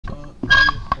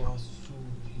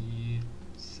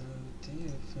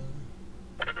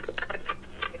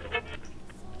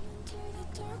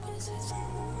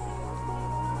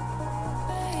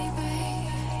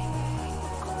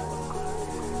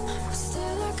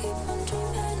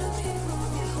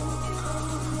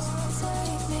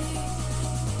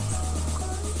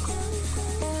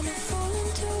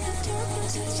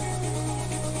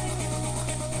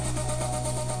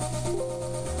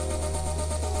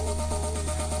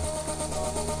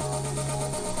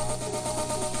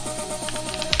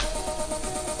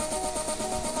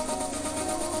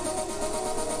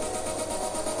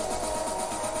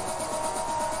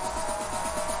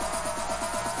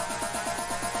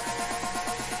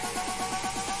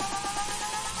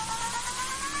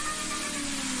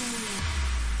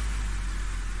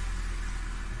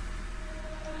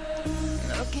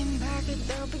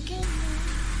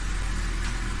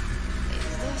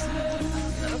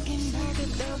Looking back at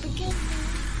the beginning,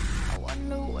 I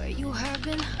wonder where you have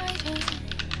been hiding,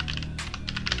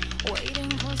 waiting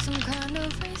for some kind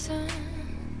of reason.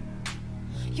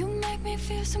 You make me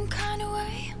feel some kind of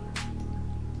way.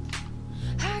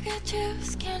 I get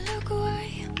chills, can't look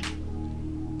away.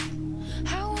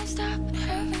 I won't stop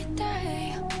every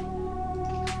day.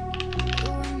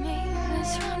 You and me,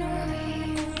 let's run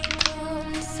away.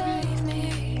 Come save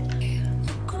me.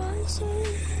 I'm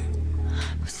crazy,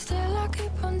 but still I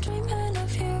keep on dreaming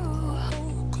of you.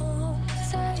 Come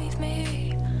save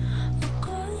me. I'm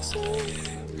crazy,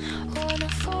 wanna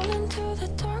fall into the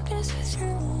darkness with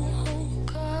you.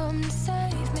 Come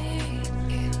save me.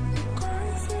 I'm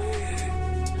crazy,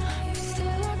 but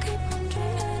still I keep on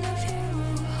dreaming of you.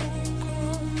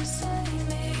 Come save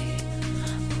me.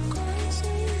 I'm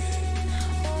crazy,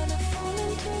 wanna fall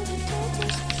into the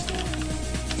darkness with you.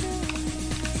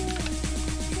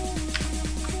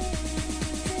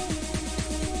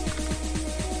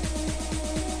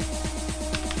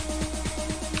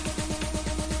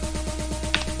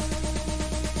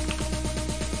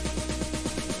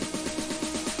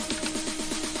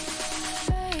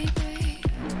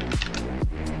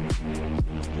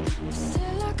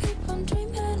 Still I keep on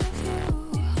dreaming of you.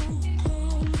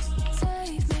 Come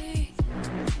save me.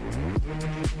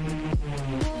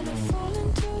 Wanna fall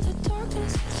into the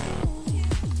darkness with you.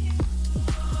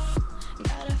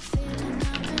 Got a feeling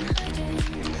I've been hiding.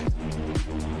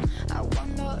 I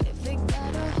wonder if it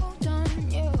got a hold on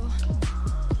you.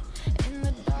 In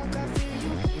the dark I feel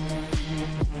you breathing,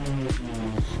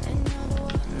 and you're the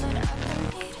one that I've been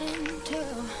needing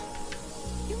too.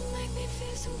 You make me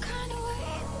feel some kind of way.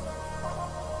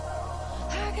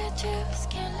 I get chills,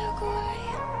 can't look away.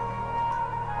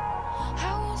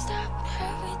 I won't stop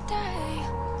every day.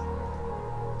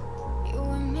 You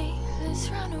and me, let's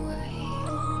run away.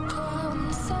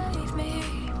 Come save me.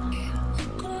 I'm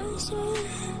crazy,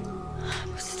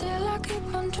 but still I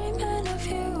keep on dreaming of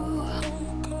you.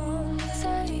 Come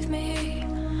save me.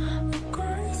 I'm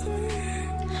crazy,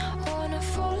 wanna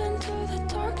fall into the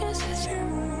darkness with you.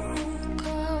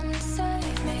 Come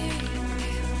save me.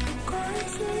 I'm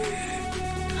crazy,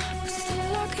 but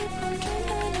still I keep on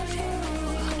dreaming of you.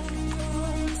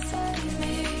 Come save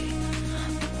me.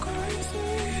 I'm crazy,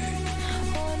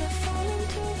 wanna fall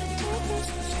into the darkness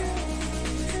with you.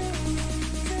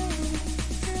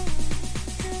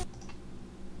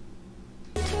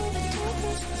 Into the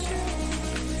darkness with you.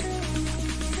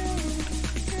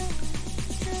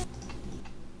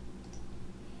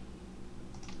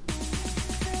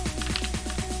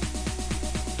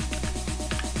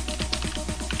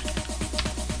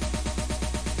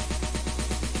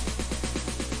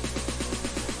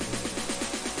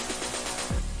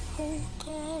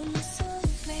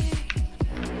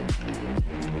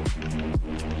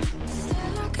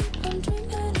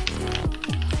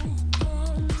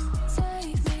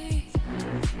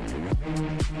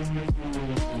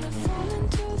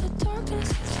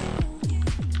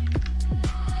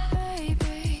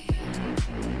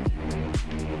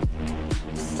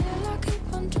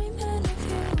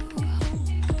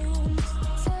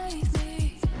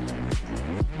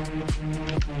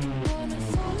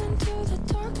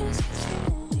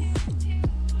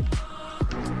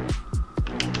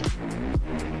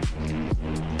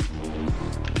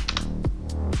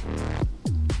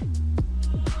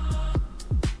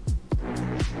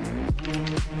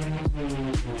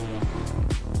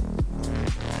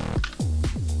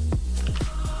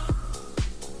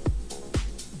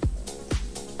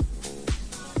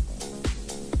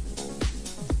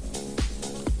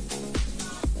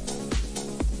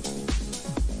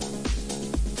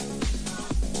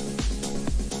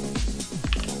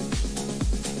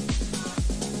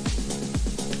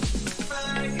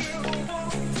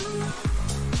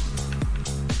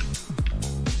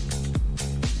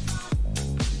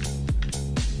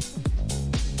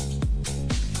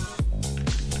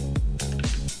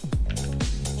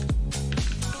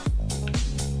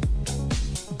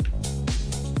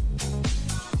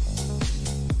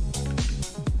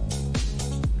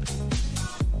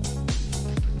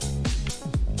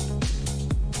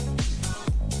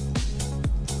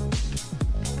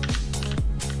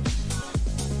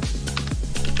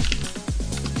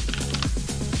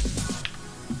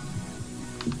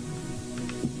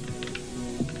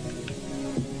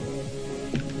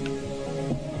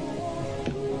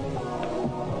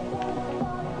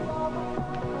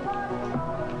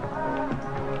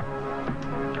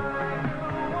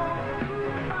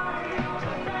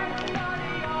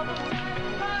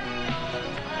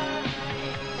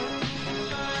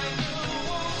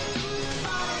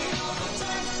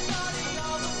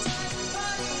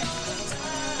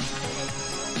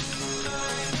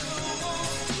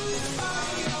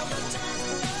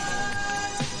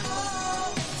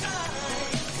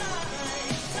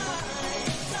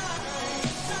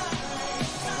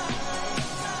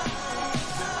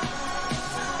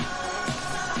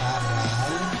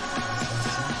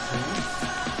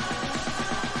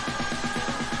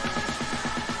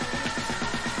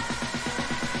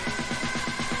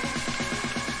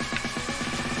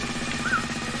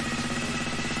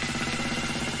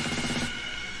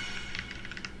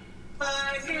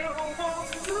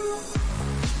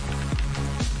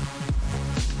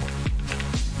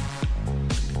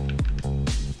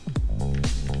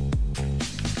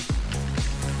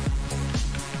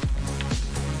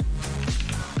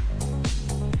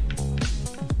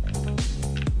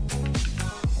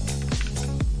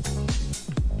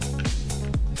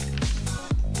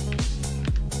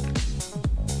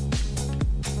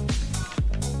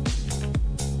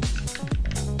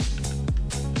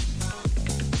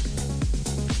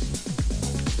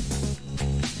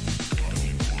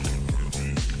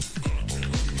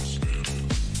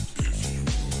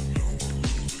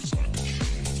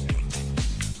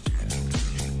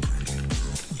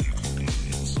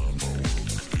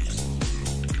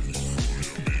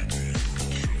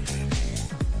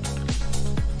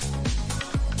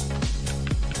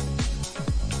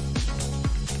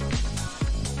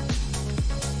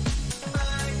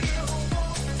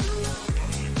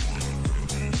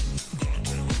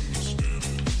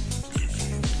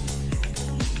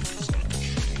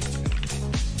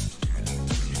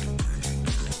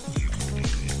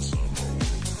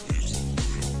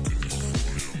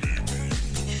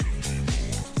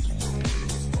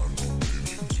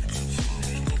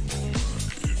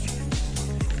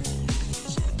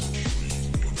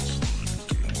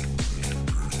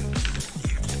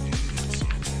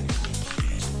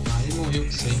 Eu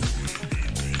que sei.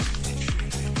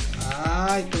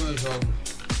 Ai, como eu jogo.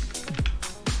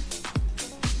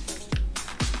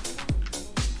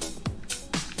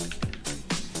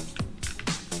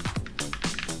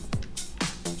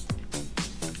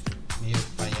 Meu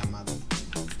pai amado.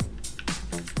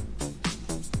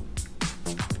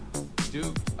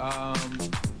 Dude,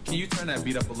 can you turn that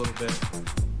beat up a little bit?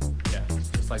 Yeah,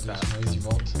 just like that. Noise de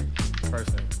volta.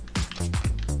 Perfect.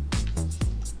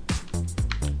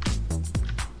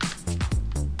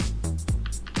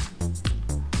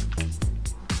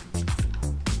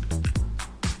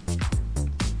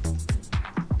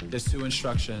 There's 2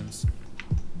 instructions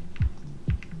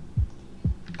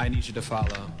I need you to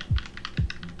follow.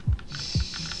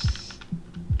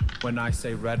 When I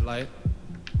say red light,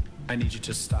 I need you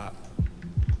to stop.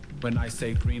 When I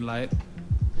say green light,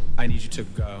 I need you to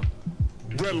go.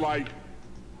 Red light.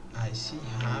 Ai, esse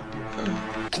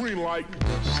rápido. Green light. Meu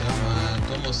Deus do céu, mano.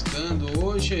 Tô moscando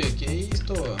hoje. Que é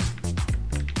isto?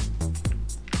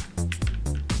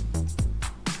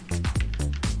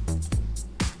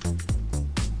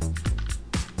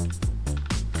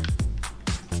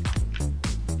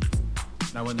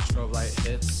 Now when the strobe light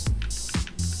hits,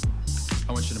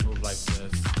 I want you to move like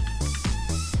this.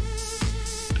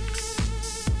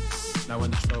 Now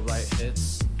when the strobe light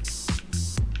hits,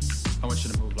 I want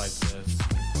you to move like this.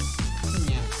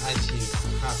 Minha arte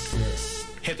rápida.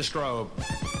 Hit the strobe.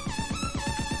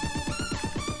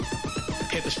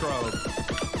 Hit the strobe.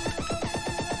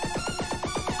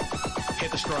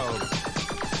 Hit the strobe.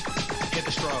 Hit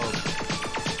the strobe.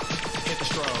 Hit the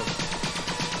strobe.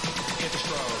 Hit the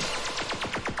strobe.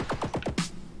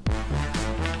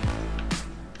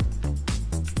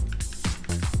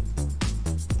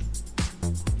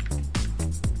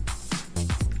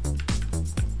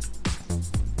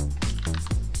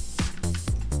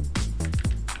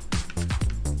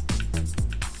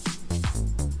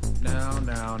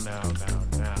 Now.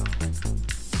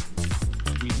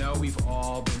 We know we've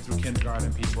all been through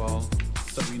kindergarten, people,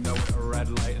 so we know what a red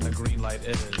light and a green light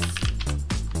is.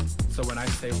 So when I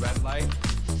say red light,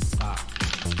 stop.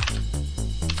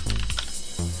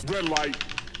 Red light.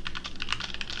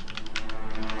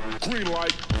 Green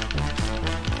light.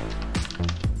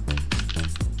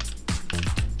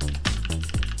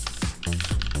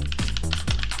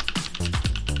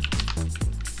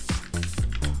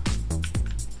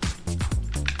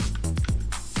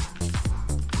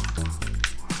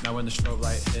 Now when the strobe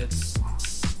light hits,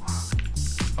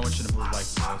 I want you to move like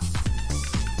this.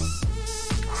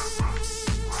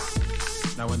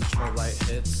 Now when the strobe light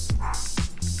hits,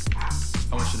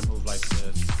 I want you to move like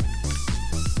this.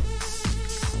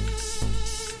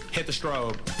 Hit the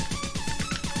strobe.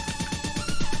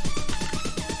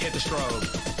 Hit the strobe.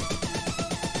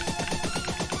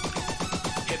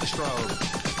 Hit the strobe.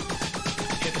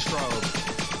 Hit the strobe.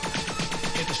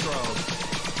 Hit the strobe.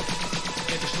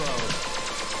 Hit the strobe.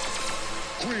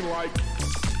 Green light.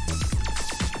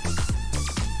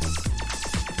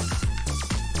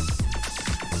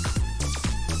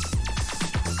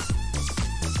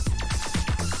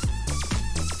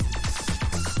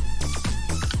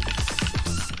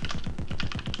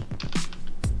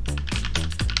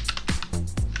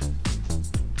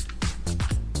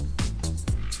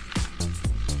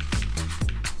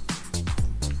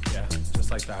 Yeah,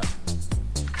 just like that.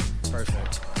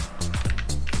 Perfect.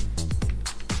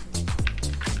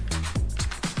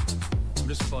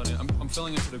 just floating. I'm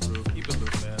filling into the groove. Keep it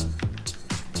loose, man.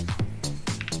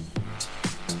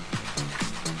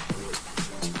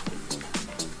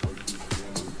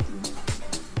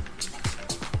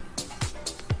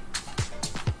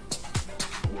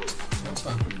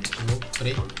 Opa,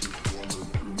 aloprei.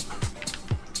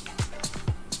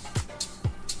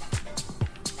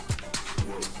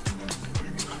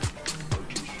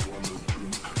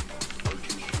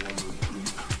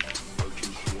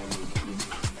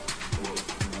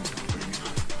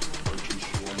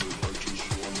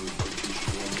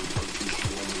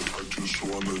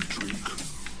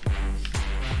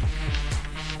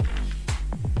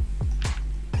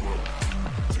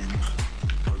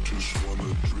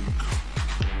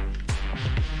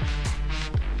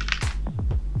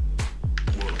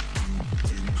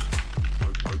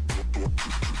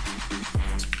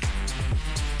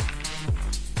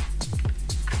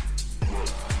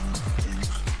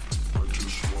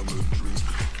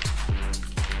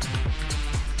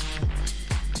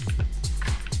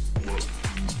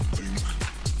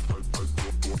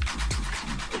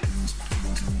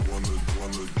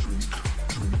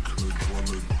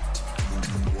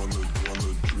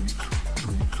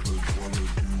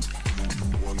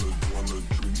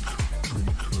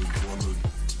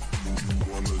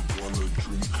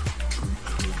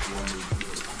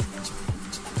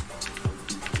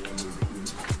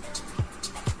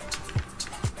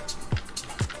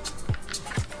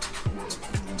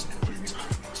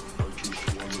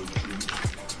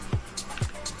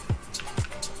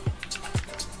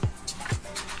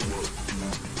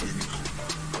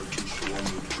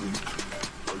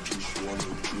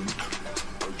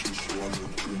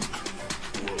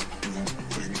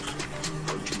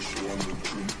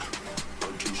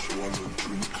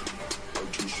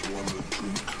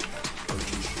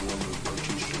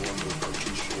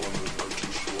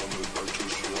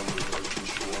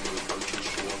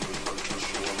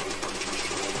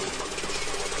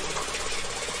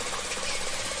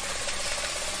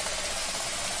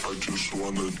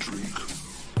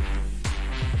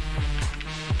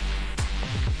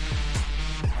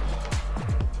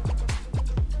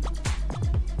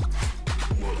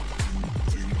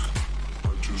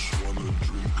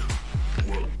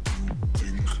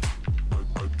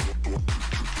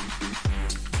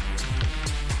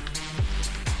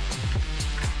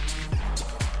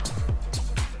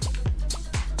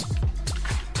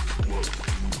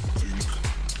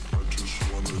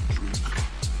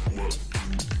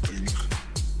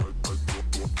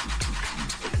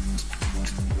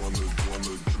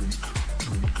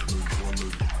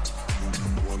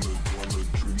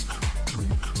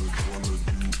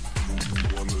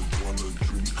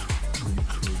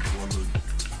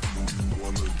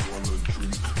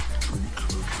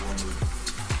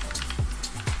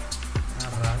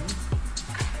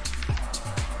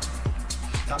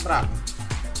 Tá bravo.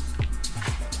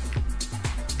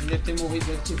 Ele deve ter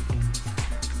morrido aqui.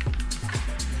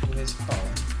 Do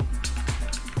respawn.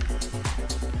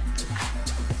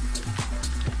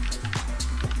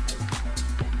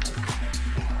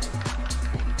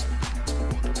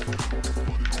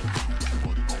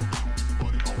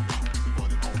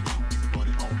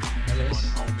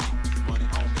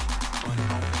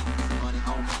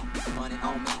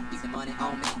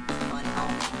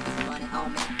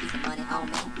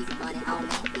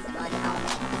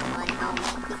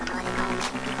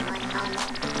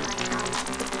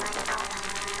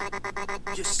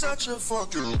 You're such a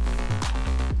fucking...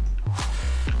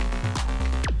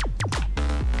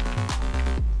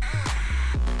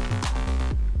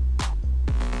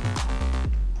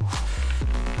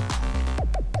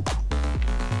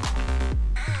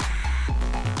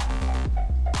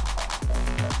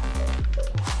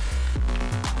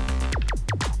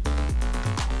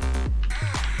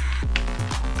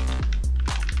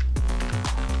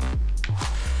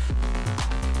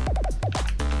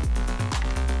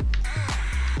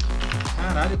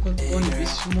 Caralho, quanto corre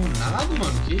vício monado,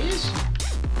 mano. Que isso?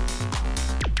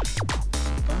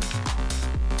 Opa.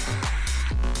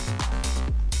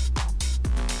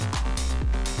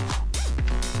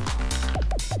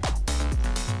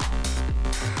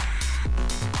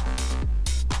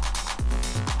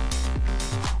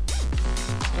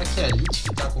 Será que é a Elite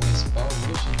que tá com respawn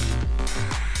hoje?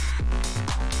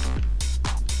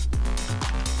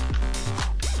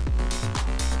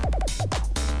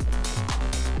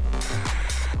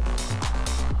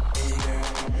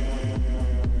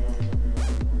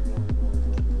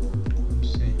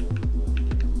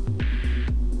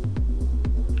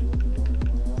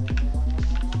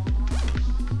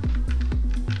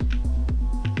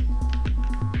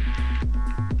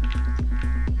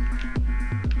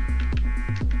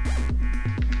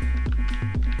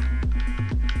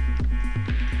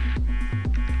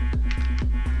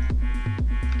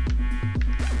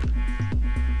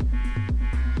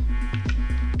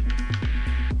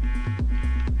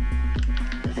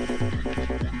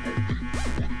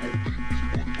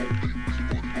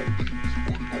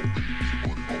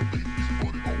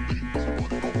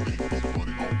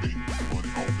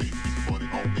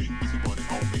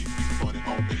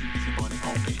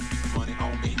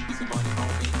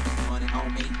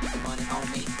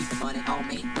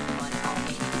 me, money on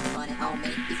me, money on me,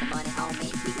 piece of money on me,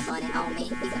 piece of money on me,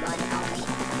 piece of money on me,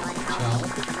 money on me,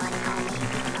 piece of money on me,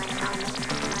 money on me.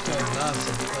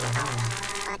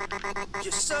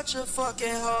 You're such a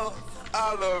fucking hoe.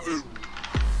 I love you.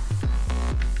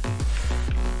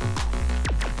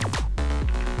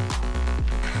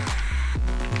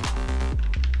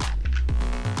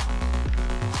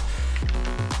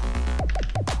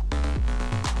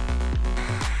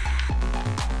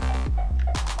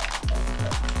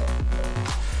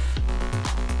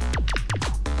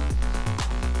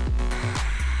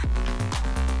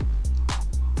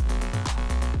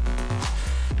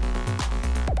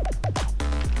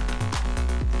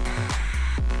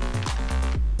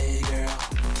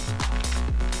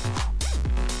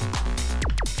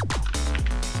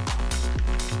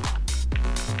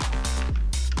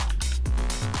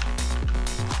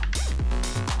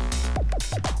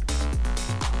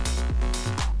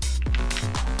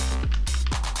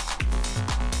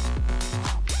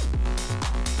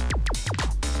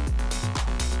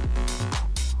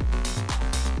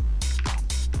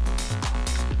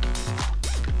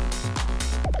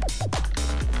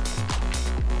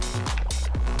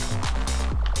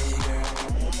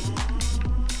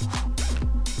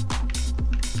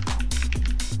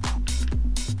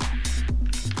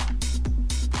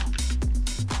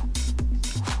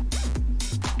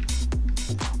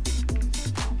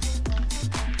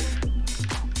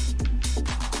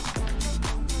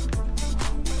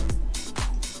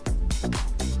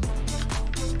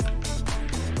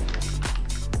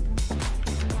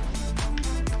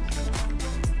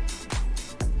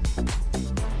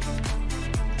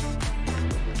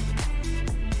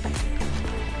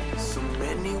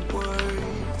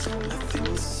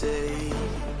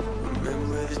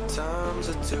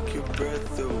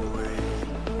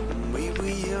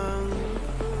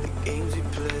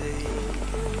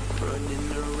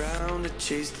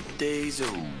 Chase the days away.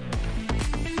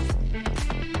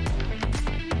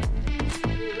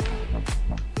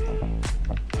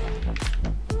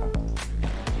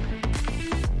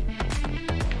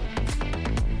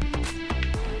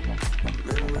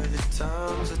 Remember the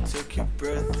times I took your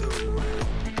breath away.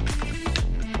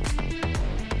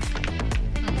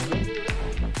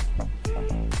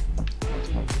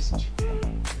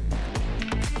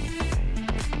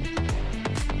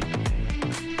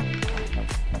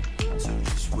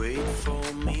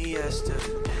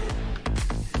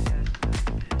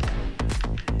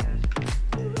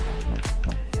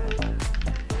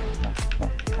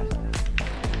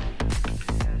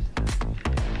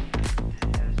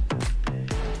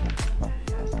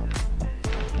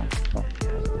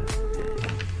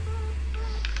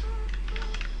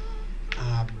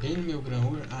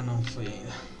 Ah, não foi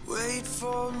ainda. Wait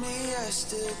for me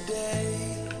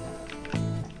yesterday.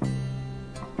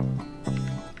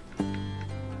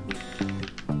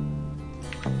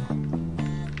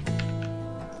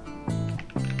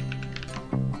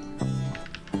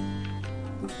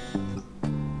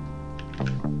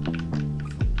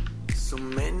 So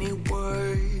many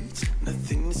words,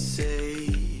 nothing to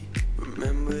say.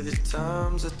 Remember the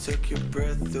times I took your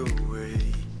breath away.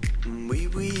 When we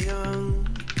were young,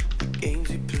 games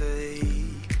we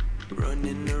played,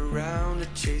 running around to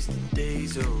chase the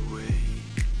days away.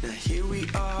 Now here we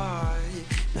are,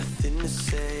 nothing to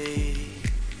say.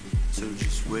 So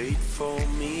just wait for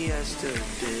me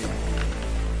yesterday.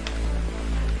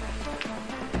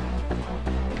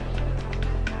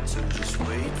 So just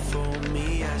wait for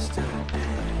me yesterday.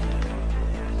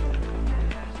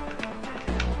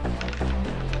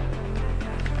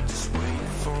 Just wait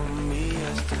for me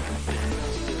yesterday.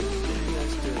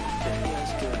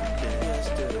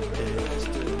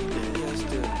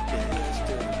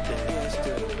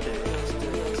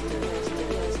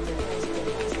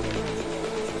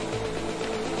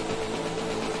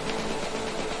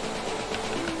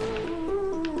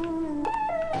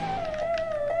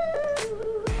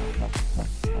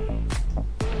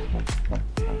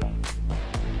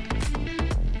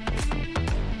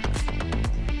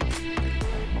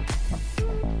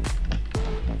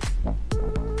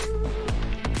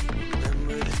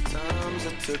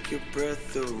 Took your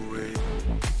breath away.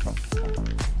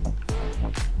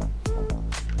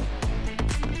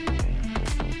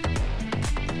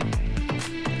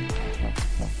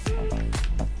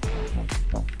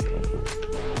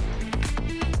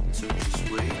 So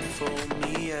just wait for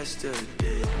me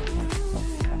yesterday.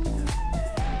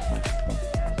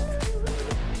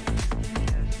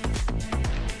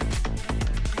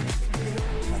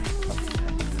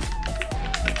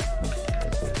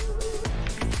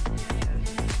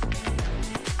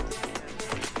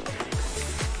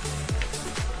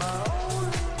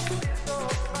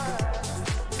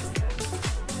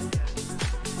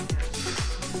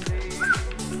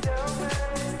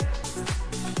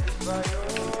 Ih,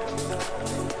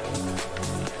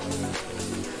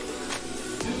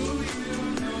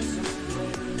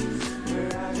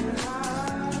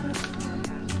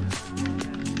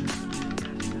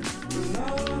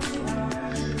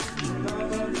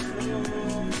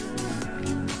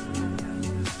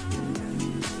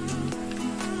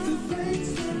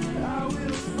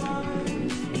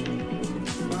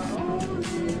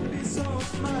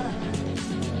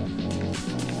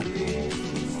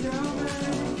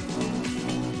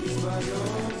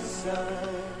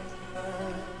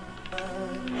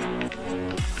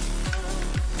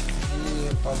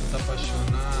 o Paulo tá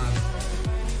apaixonado.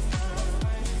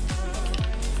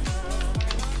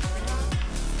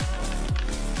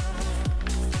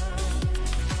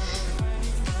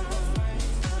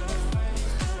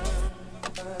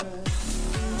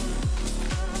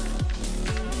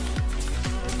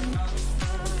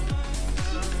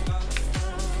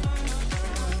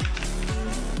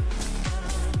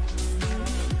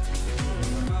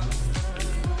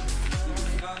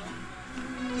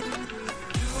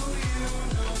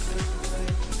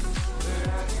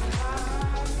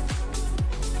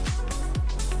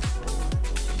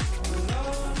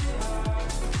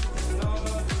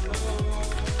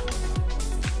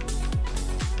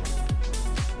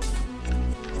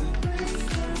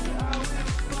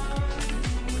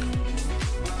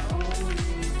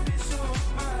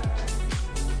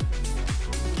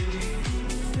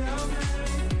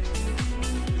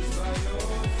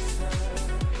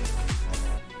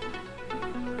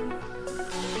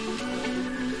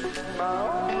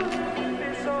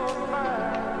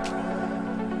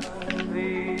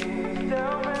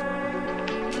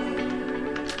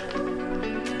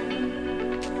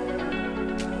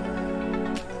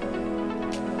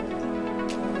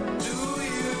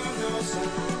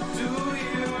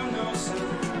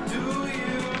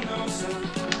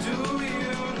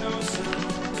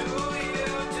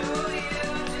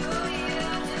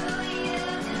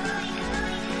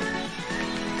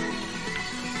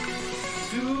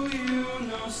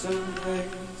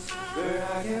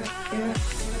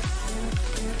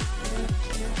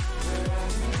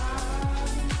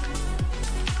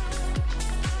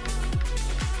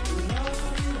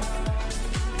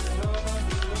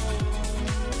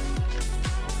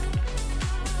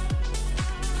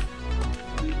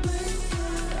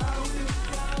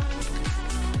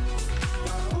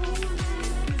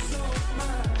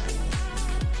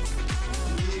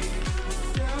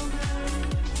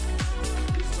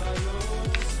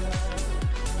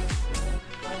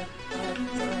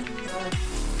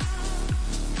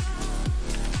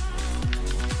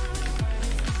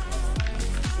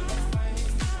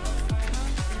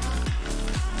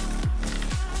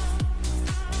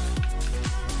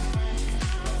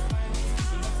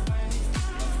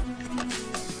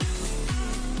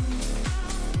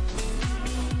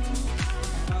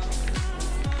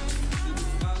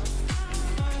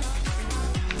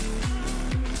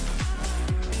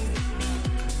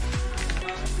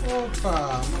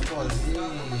 Opa, uma bolinha.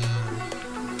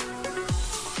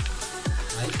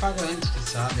 Aí paga antes que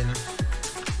sabe, né?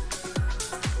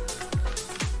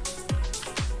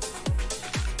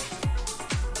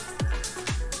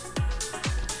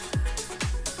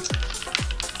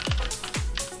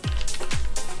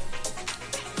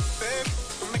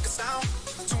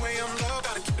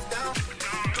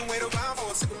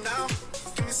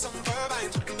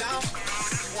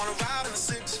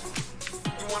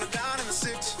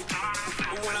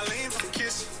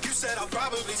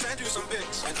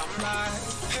 And I'm like,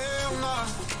 hell nah,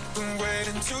 been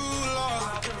waiting too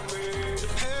long.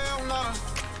 Hell nah,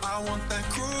 I want that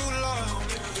cruel love.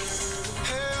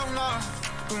 Hell nah,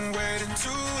 been waiting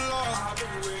too long.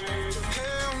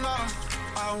 Hell nah,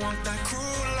 I want that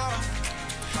cruel love.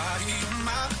 Body of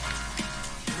mine,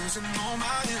 losing all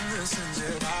my innocence.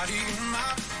 Yeah, body of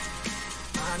mine,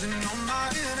 finding all my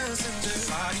innocence. Yeah,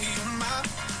 body of mine,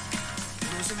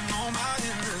 losing all my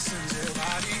innocence. Yeah,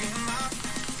 body of mine.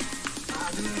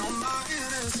 Losing all my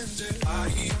innocence, yeah,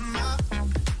 body of mine.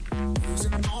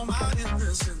 Losing all my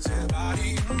innocence, yeah,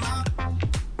 body of mine.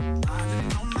 Losing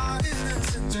all my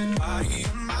innocence, yeah, body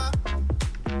of mine.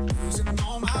 Losing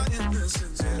all my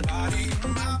innocence, yeah, body of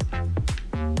mine.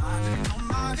 Losing all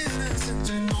my innocence,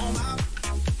 yeah, all my,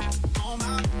 all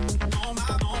my, all my,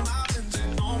 all my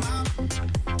innocence, all my,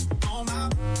 all my,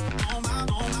 all my,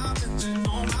 all my innocence,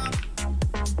 all my,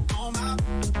 all my,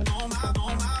 all my,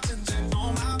 all my innocence,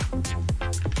 all my.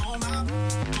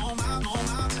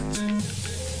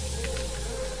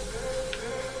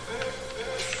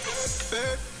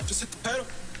 Just hit the pedal.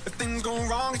 If things go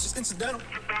wrong, it's just incidental.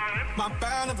 My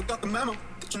bad, never got the memo.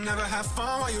 The You never have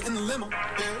fun while you're in the limo.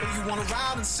 Yeah, you wanna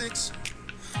ride in 6.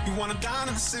 You wanna dine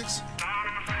in the 6.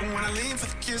 But when I lean for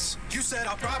the kiss, you said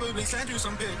I'll probably send you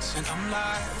some pics. And I'm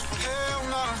like, hell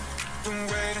nah, been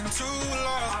waiting too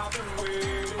long.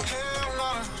 Hell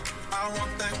nah, I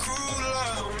want that cool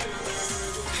love.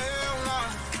 Hell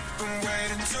nah, been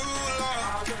waiting too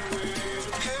long.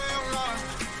 Hell nah,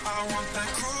 I want that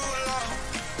cool love.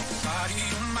 Body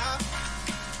in my,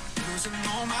 losing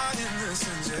all my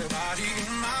innocence. Yeah, body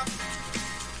in my,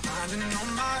 finding all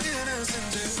my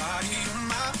innocence. Yeah, body in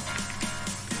my,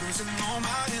 losing all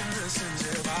my innocence.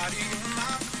 Yeah, body in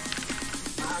my,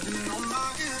 finding all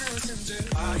my innocence. Yeah,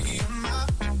 body in my,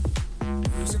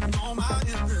 losing all my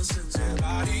innocence. Yeah,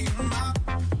 body in my,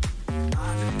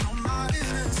 finding all my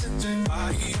innocence. Yeah,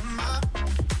 body in my,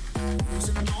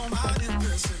 losing all my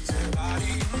innocence. Yeah,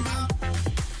 body in my,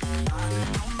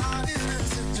 finding all my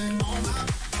innocence. Yeah, all my,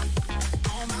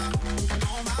 all my,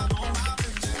 all my, all my,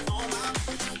 all my, all my,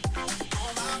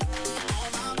 all my,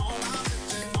 all my, all my.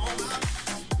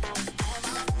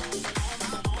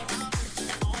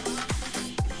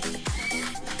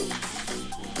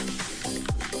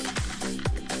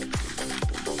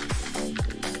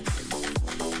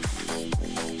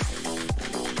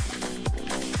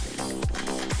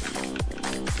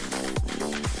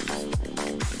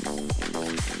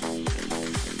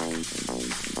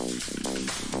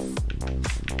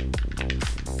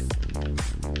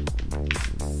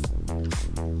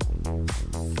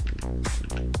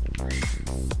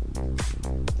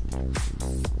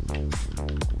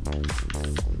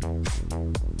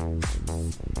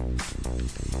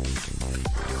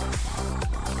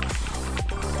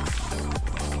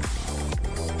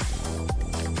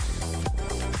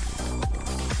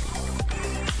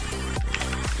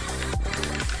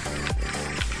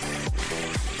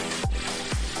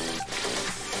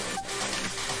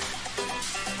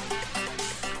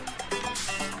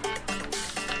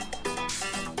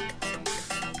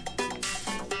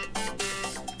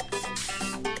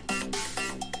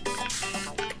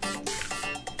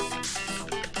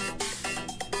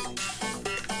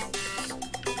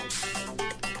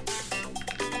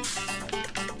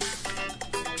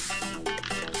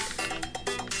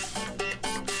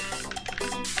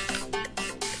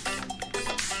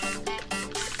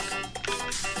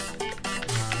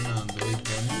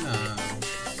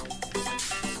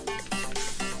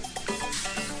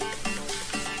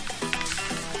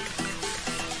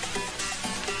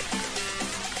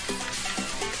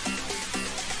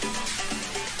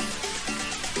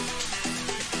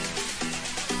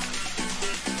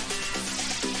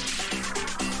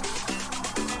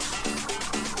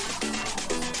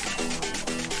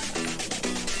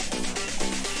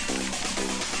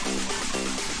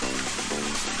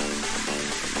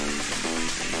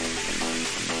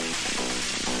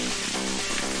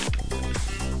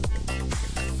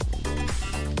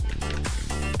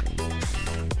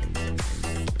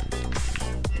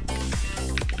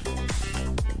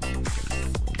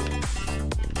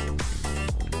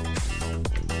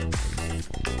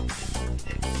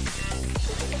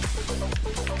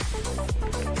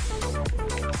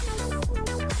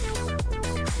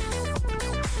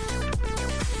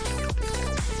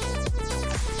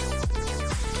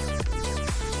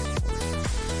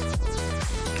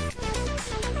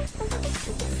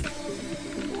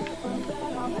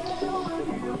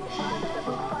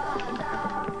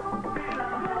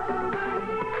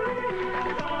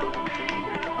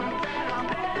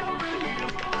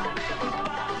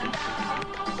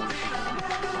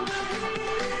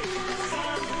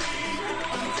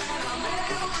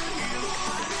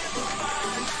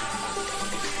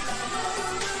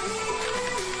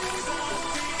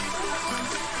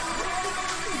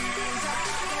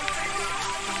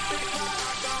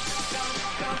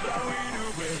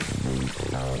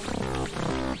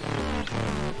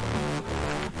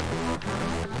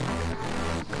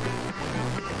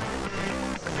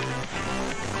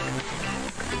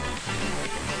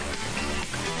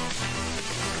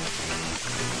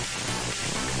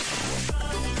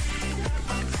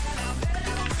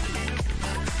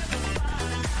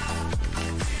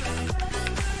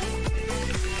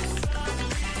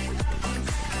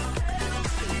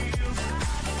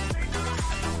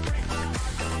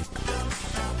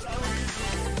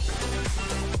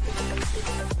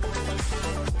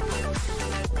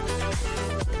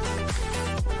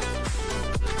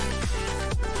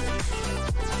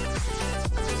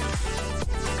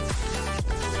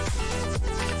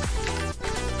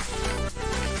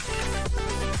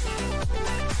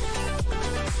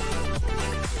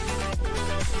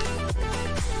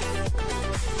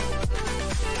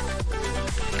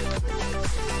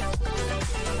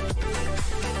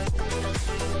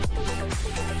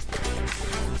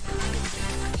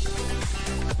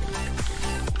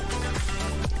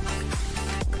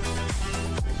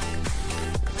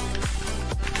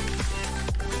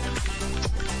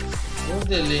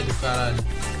 delay do caralho.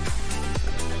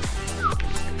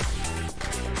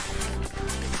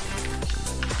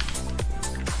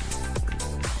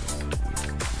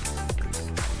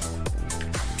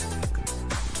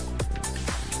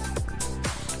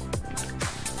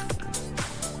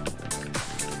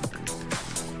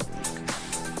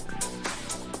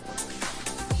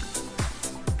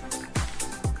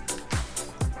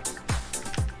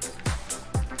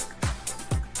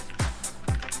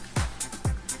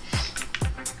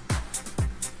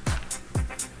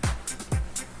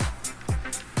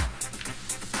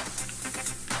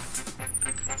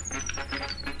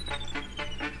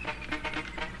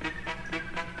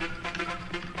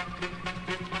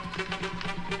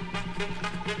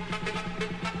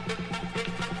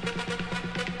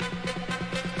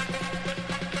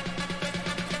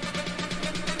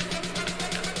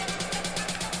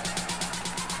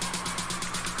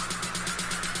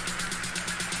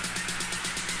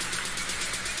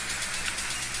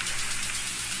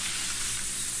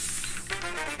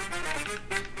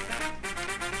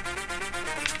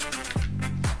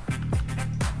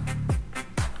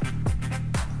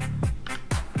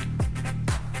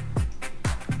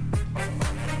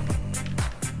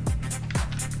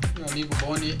 Amigo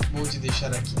Boni, vou te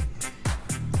deixar aqui.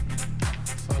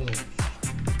 Falou.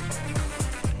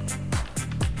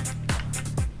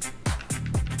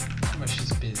 Uma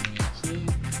XPzinha aqui.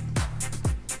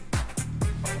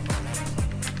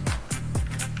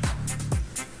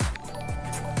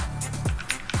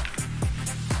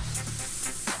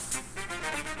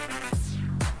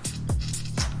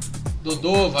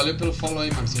 Dodô, valeu pelo follow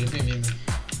aí, mano. Seja bem-vindo.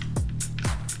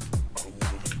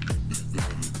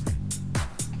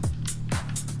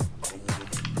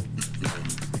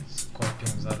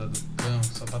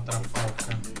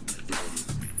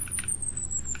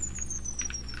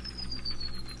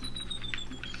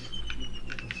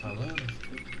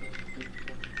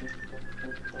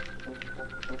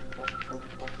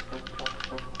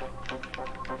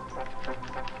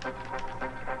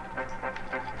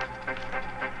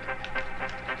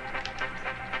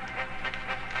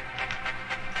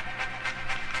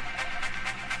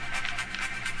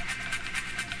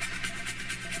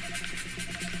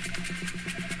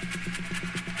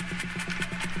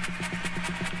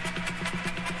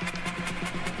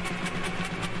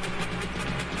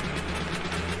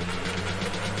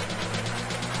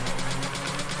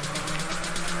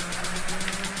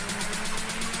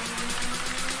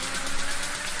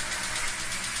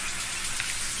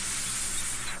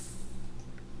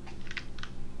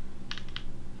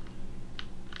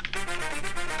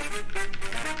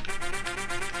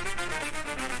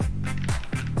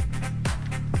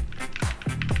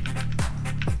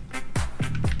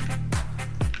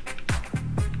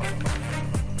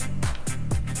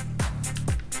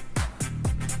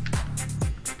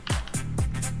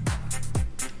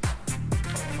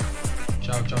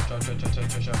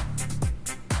 Tchau.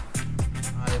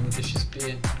 Ah, é muita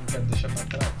XP, não quero deixar pra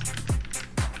trás.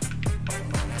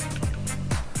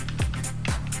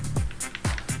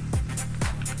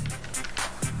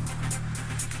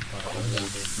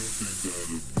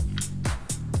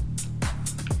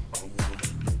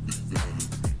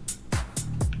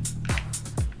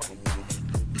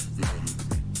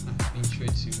 Ah,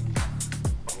 28 segundos.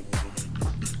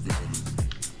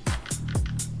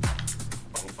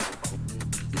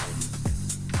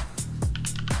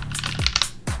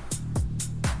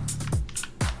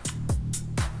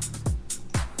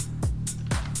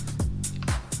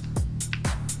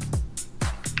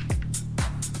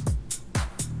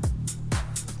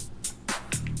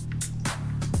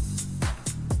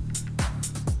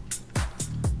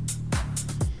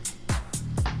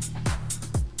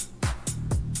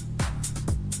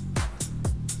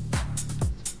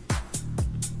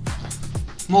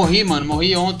 Morri, mano.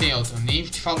 Morri ontem, Elton. Nem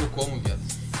te falo como, viado.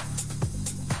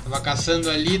 Tava caçando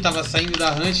ali, tava saindo da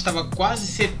ranch, tava quase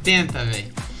 70,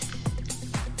 velho.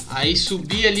 Aí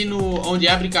subi ali no onde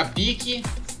abre capique.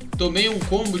 Tomei um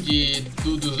combo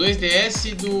dos dois DS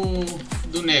e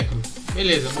do Necro.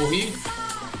 Beleza, morri.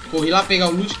 Corri lá pegar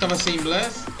o loot que tava sem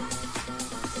blast.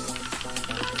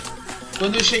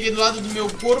 Quando eu cheguei do lado do meu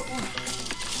corpo,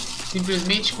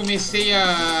 simplesmente comecei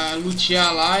a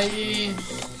lutear lá e...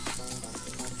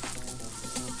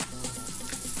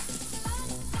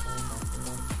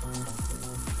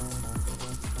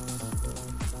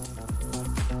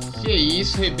 Que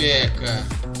isso, Rebeca?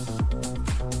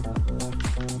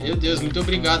 Meu Deus, muito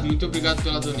obrigado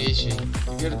pela donate,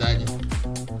 de verdade.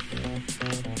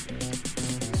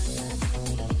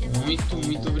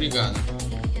 Muito obrigado.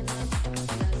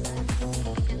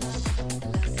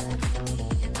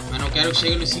 Mas não não quero que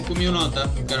chegue nos 5.000 não, tá?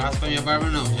 Não quero raspar minha barba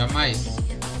não, jamais.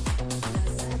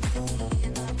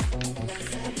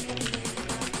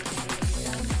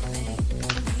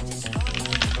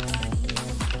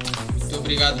 Muito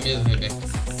obrigado mesmo, Rebeca.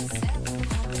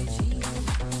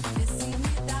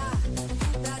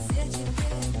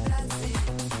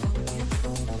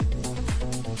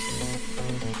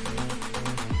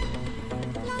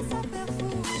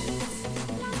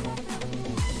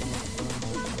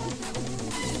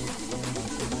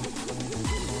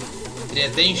 Entrei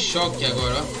até em choque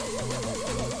agora, ó.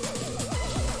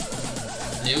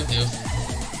 Meu Deus.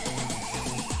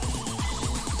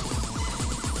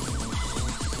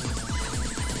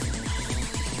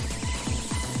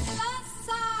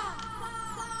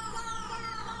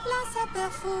 Lança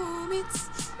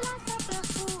perfumes.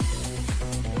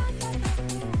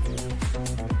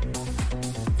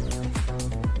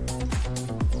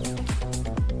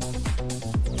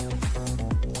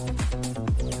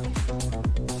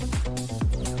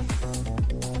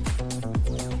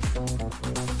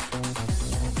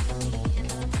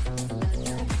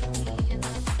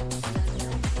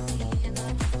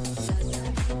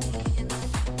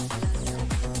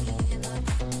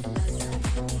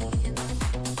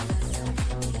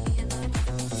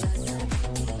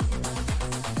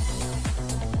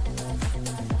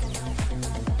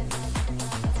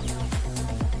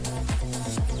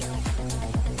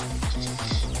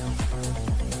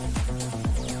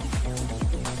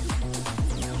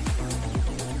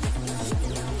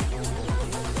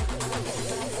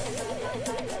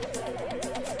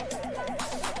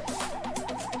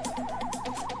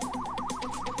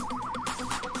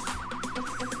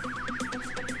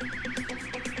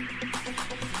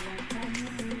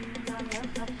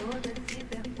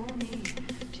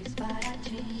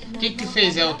 O que que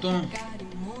fez, Elton?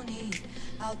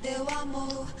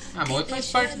 Amor faz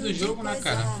parte do jogo, né,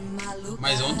 cara?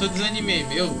 Mas ontem eu desanimei,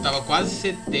 meu, tava quase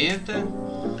 70.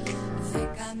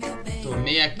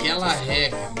 Tomei aquela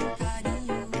reca.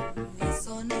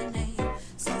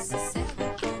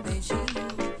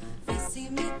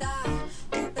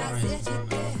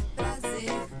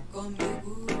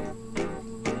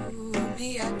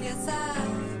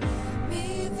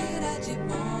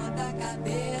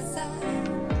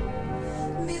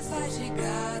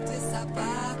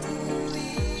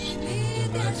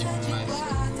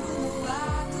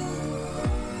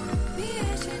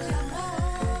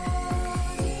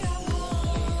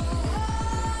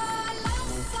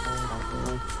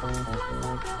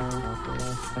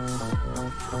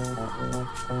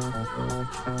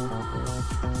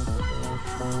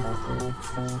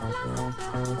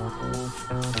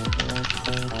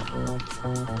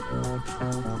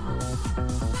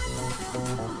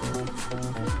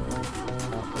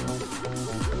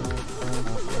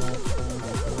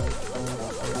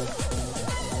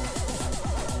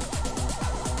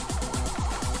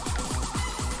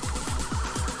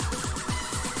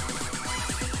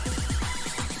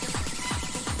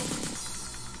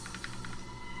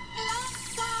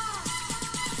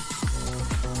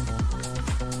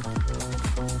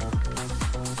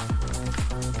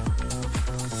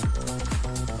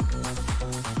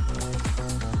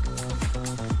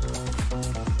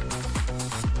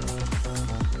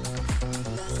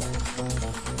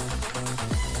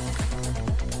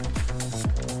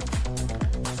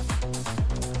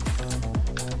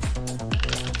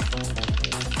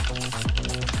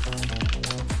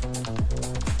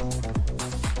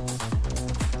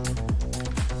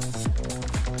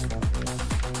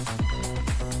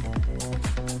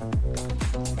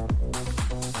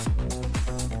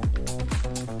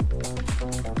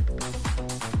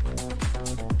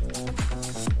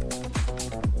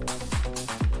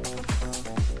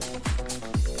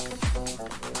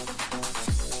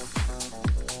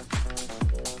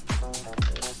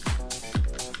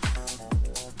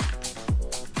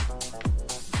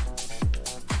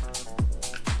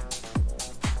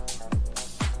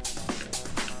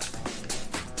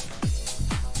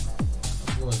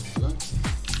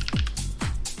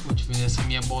 Essa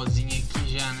minha bozinha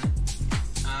aqui já, né?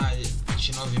 Ah,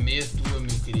 29,6 tua,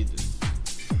 meu querido.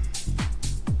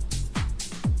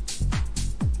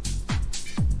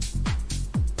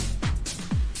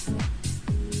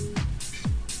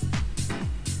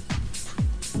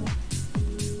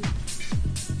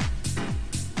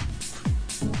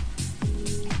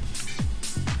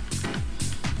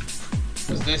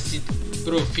 Se eu desse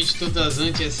profit todas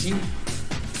antes assim,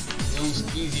 deu uns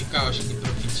 15k, acho que de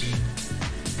profitinho.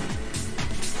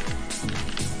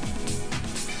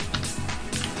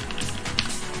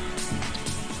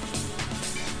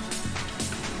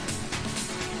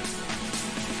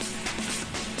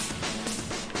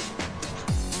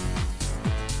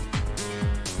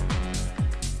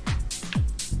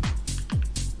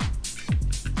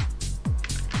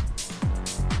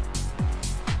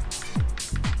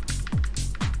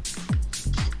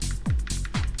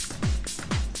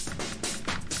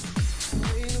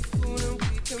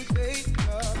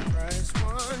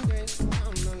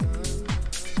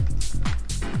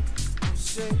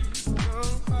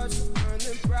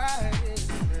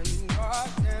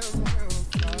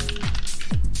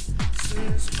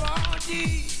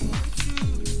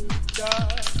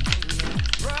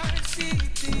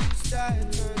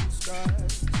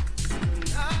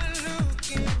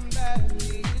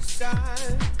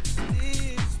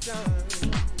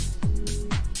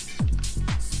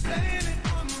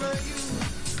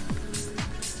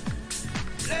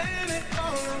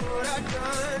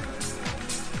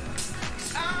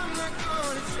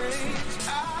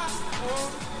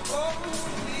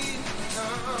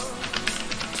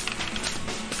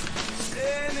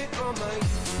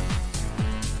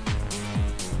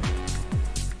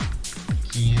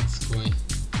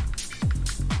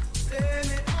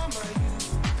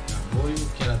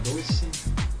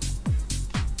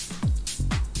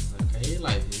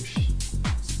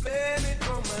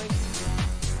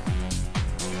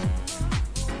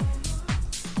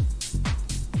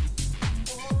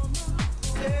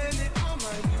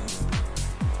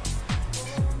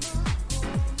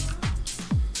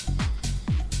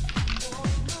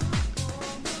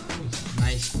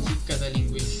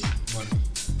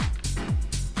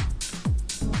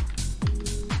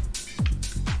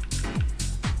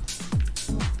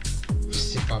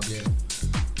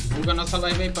 Divulga a nossa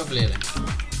live aí, Pableira.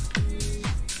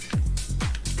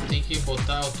 Tem que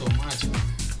botar automático.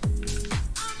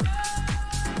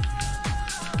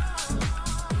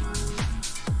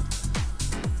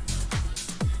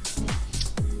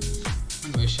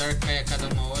 Meu char cai a cada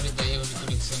uma hora e daí a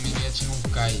conexão imediata não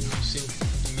cai. Não sei o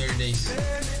que merda é isso.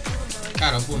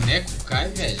 Cara, o boneco cai,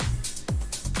 velho.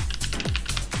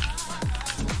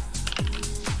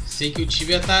 Sei que o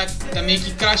Tibia tá meio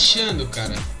que crashando,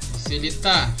 cara. Se ele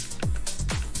tá...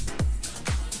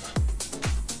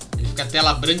 Ele fica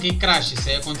tela branca e crash. Isso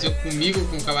aí aconteceu comigo,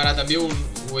 com um camarada meu,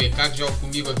 o EK, que joga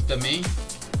comigo aqui também.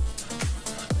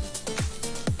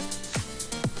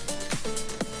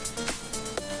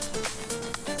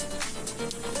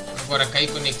 Agora cai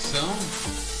conexão.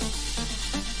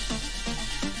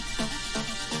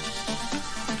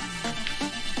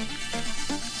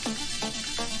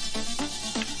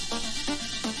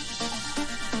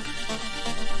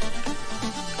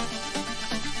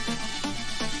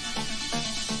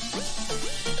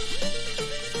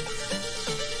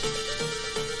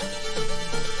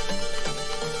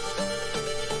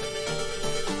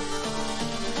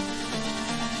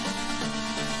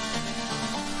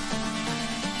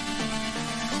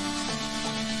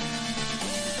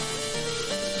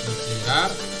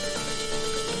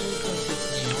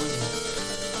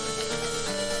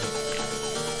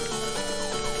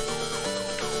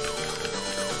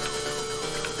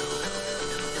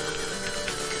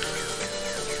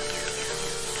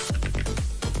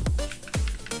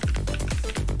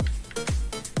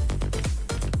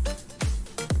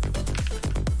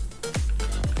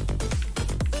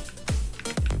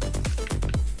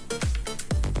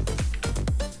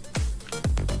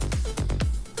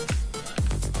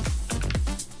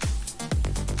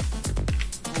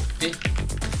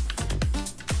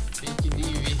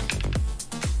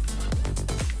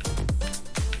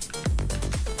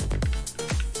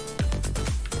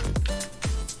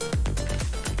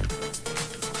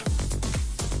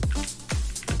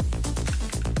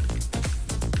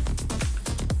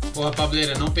 Porra,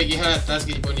 Pableira, não peguei a task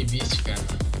de Bonnie Beast, cara.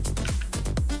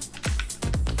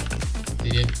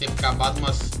 Teria que ter acabado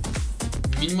umas...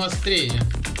 mínimo umas 3 já.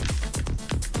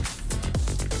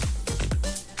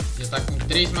 Já tá com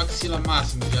 3 maxila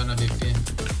máximo já na BP.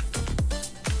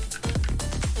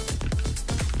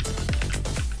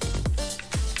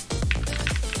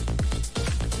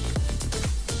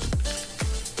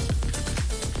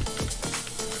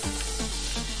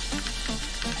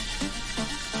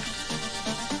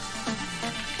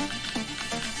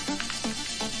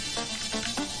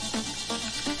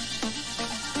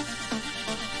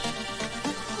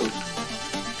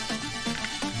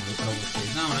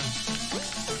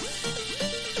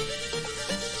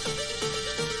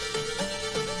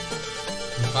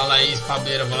 Fala aí,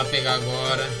 Pableira, vou lá pegar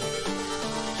agora.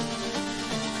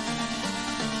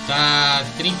 Tá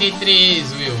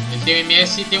 33, Will. Ele tem um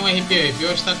MS e tem um RP. O RP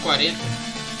hoje tá 40.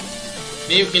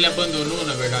 Meio que ele abandonou,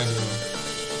 na verdade.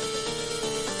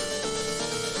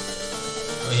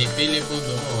 O RP ele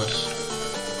abandonou, eu acho.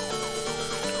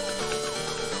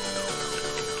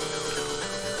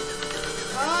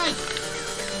 Ai!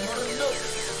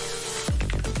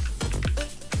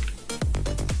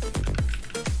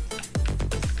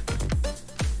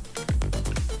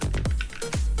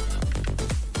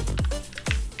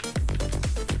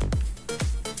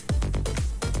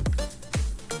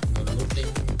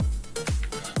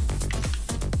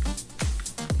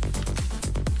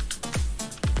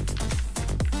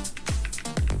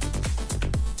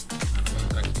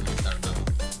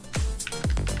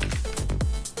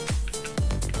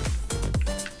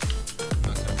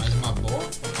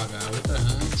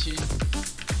 frente.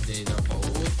 Daí dropa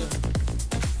outra.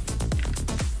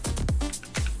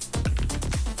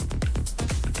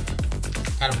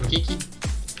 Cara, por que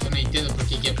eu não entendo por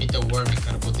que apita o Worm,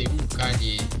 cara? Botei 1k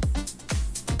de...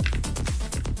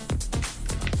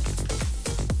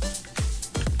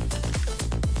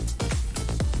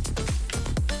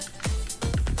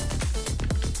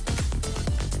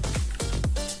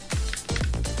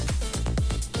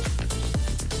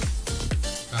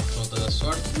 A falta da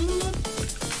sorte.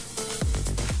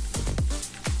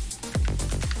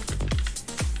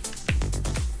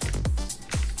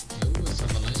 Essa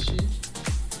avalanche...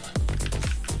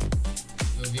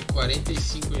 Eu vi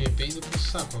 45 GP indo pro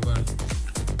saco agora.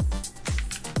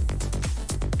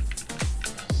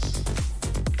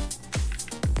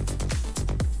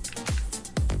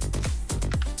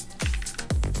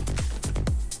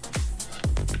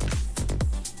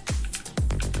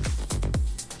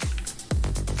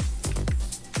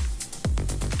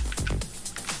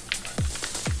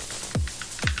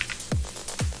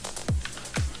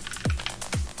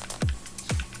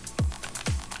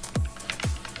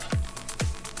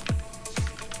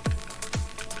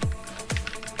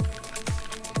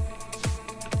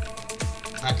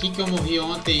 Aqui que eu morri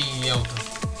ontem, Elton.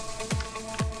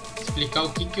 Explicar o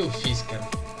que eu fiz, cara.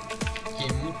 Fiquei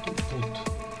muito puto.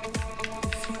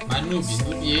 Mas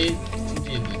noobiei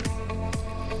fudido.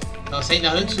 Tava saindo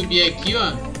da hunt, subi aqui,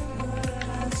 ó.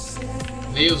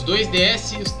 Veio os 2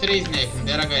 DS e os 3 NEC, me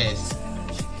deram HS.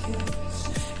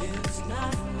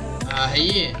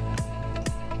 Aí...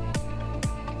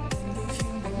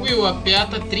 Will, a PA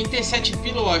tá 37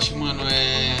 pila, eu acho, mano.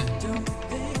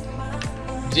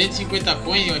 250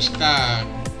 coins, eu acho que tá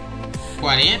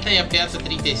 40 e a peça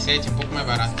 37, um pouco mais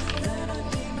barato.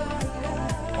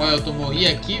 Olha, eu morri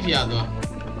aqui, viado, ó.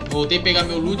 Voltei a pegar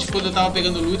meu loot, quando eu tava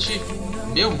pegando o loot,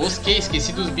 meu, mosquei,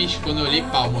 esqueci dos bichos. Quando eu olhei,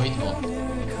 pau, morri de volta.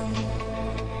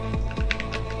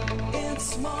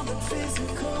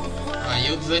 Aí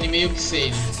eu desanimei o que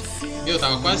sei, né? Meu,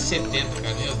 tava quase 70,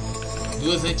 cara, meu.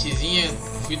 2 antezinhas,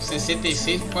 fui de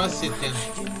 66 pra quase 70.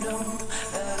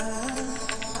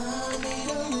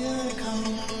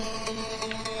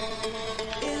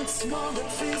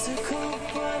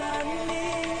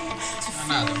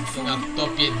 Nada, vamos jogar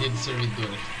top ED do servidor.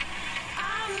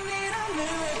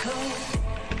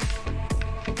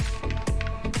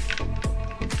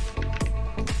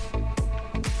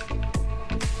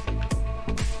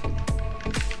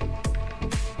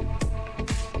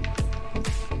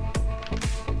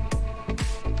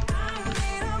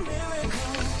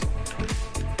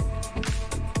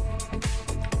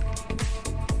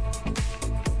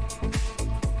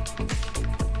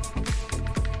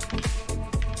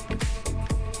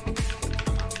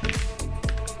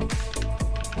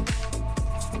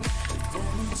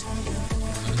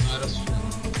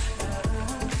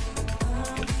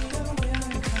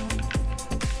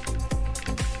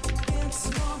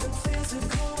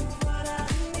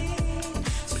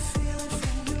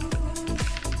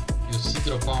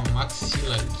 Dropar uma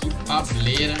maxila aqui,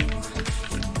 pableira.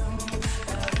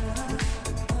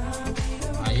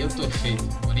 Aí eu tô feito,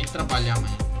 vou nem trabalhar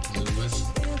amanhã. Duas,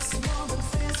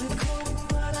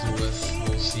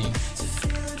 ou sim.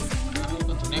 Caramba,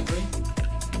 quanto neco aí?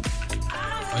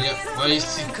 Olha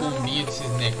esse combinho desses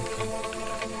necos, cara.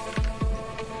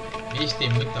 Eles têm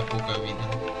muita pouca vida,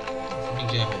 né? O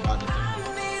filme já é roubado também.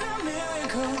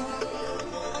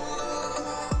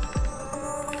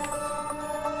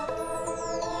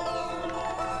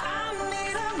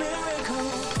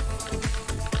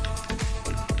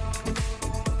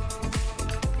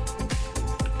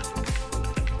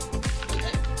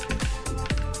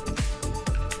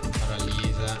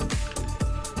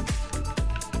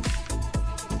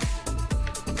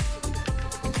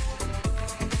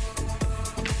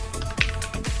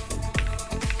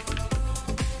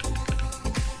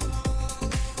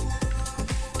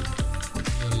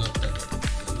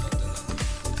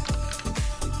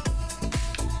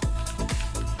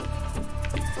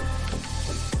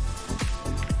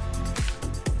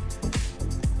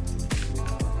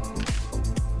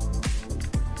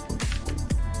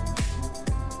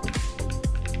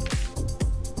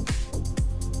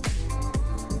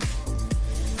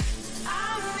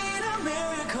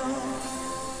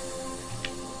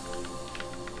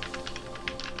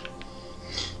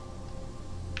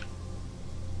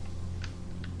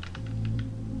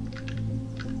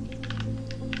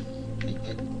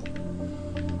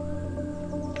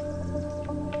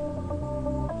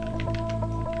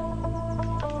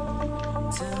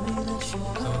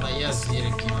 Yazeira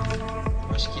aqui,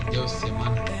 ó. Acho que deu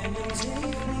semana.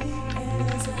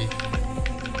 Vamos ver.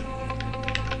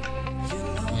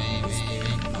 Vem.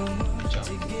 Tchau.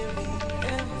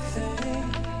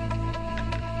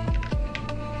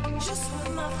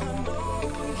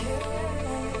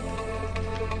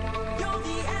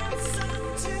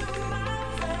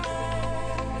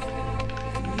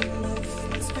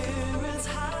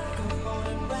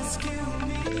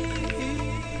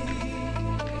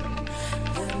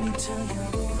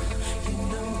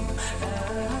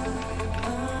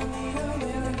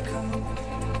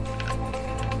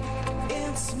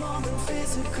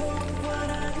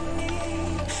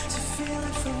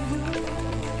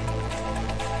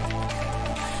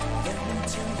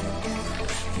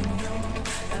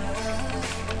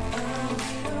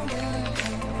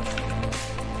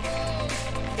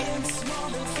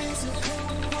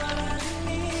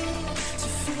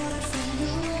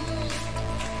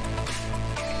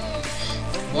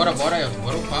 Bora, Elton,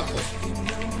 bora upar, pô.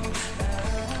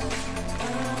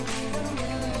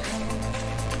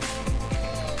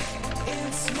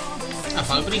 Ah,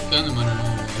 falo brincando, mano.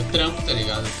 Eu trampo, tá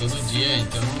ligado? Todo dia,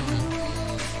 então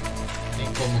não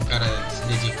tem como o cara se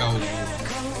dedicar ao jogo.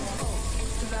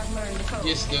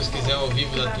 E se Deus quiser, ao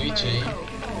vivo da Twitch aí.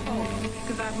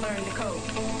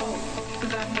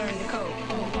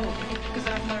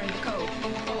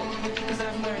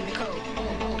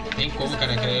 Tem como,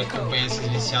 cara, querer acompanhar esses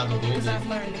viciados doidos.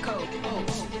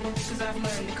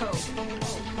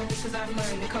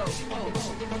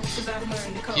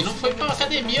 E não foi pra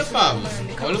academia, Pablo.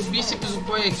 Olha o bíceps do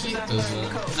pai aqui. Tô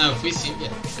zoando. Não, eu fui sim,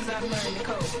 velho.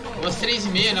 Umas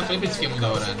 3h30, né? Falei pra eles que ia mudar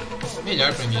o horário.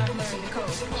 Melhor pra mim.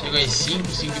 Chego às 5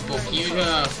 e pouquinho, eu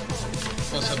já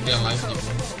posso abrir a live de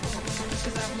boa.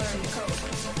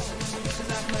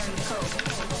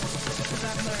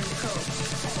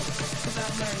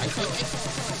 Aí foi.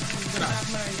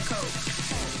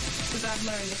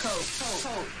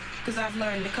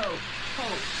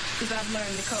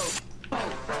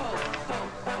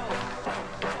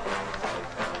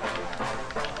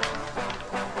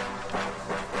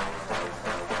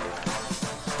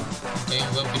 Tem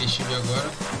um Vampire Shield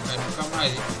agora, vai nunca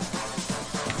mais, hein?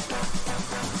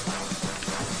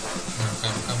 Não vai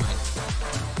nunca mais.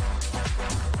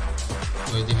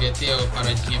 Pô, eu devia ter a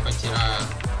paradinha pra tirar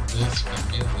Dust, cara,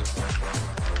 meu Deus.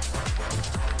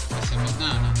 Vai ser muito...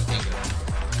 Não tem graça.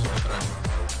 Não vou comprar.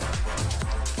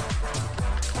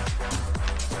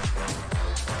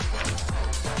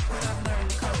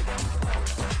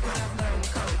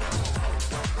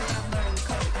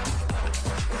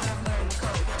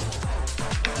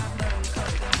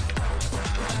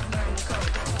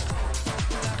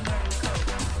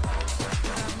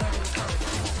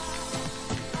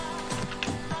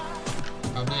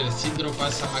 Se dropar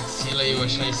essa maxila e eu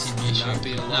achar esse bicho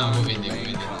aqui. Não, vou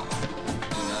vender.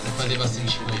 Vou fazer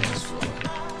bastante coisa.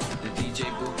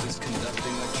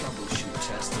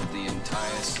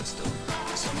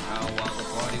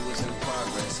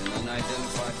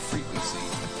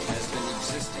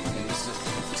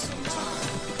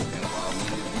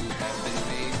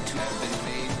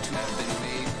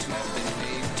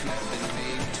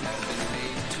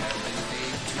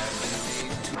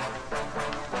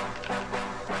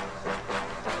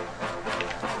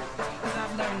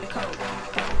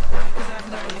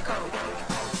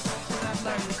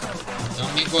 Então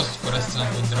nem gosto de coração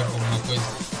quando dropa alguma coisa.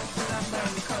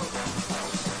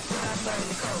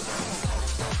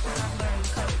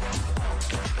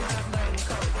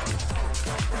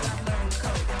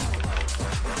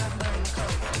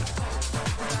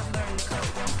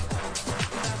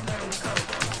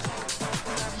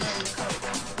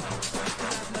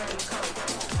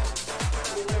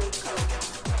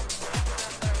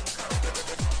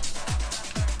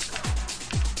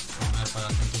 Não vai parar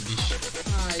tanto bicho.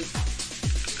 Ai.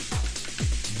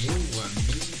 Meu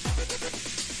amigo.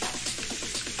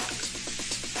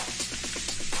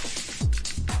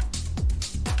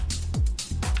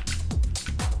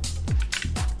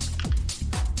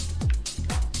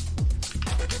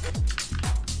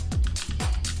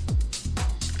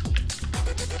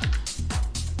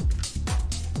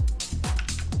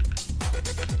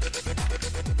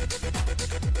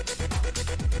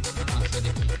 Nossa, olha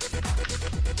aqui.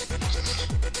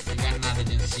 Não pegar nada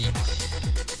de ansiedade.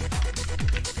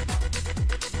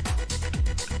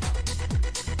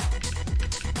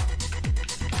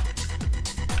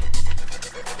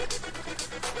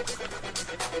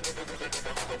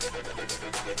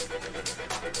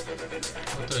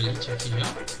 Outro elite aqui já? Não.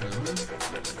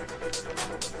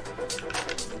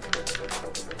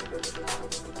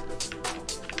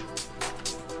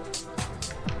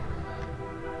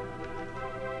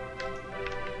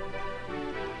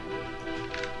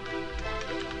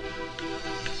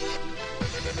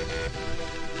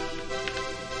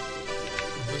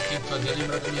 Depois tem que fazer é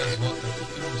lembrar das minhas rotas aqui,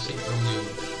 que eu não sei pra onde eu...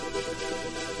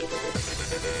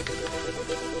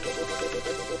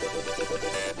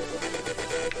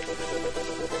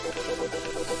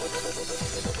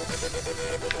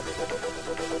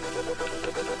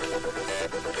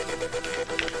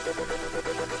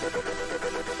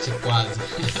 Quase.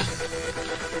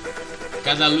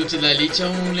 Cada loot da Elite é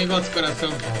um negócio de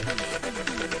coração, Paulo.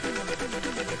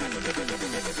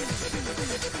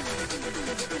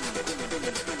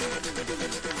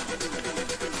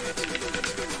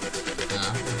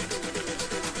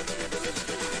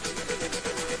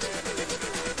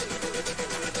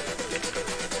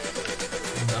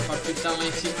 Não dá pra pitar lá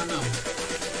em cima, não.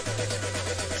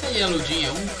 Essa aí é ludinha,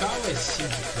 é 1K ou é 5,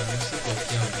 cara? Não sei qual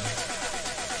que é, né?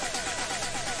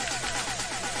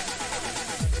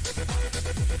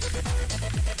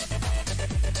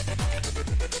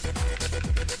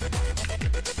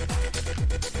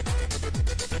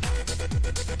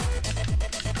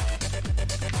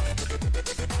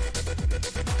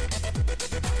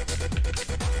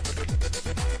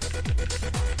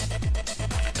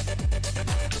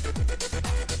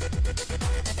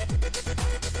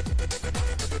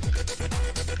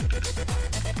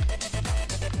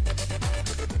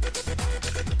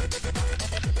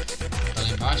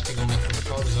 Embaixo, pegar um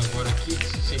necroforos agora aqui,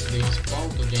 sempre deu spawn,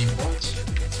 tô de aimbot.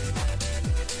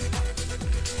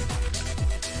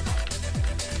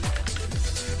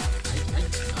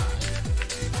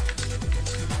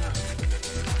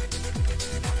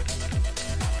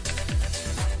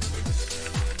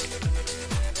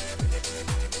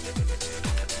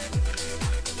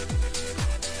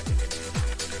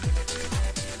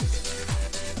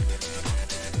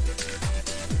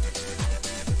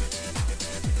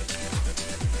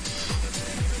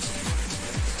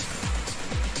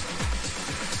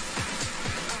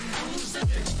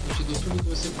 Tudo que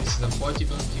você precisa, pode e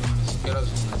banco de runas, só quero as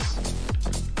runas.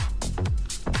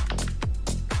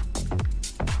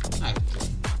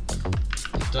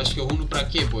 Então acho que eu runo pra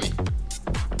quê, boi? Tem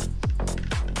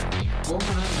como,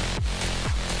 né, mano?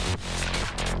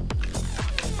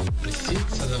 Preciso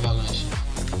dessas avalanches.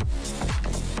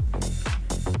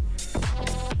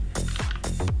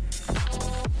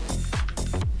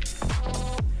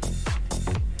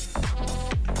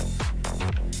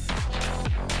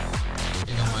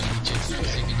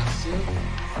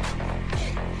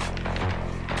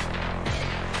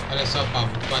 Olha só,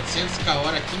 Pablo, 400k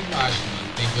hora aqui embaixo,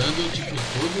 mano. Pegando tipo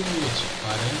todo o loot,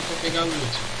 parando pra pegar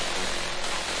loot.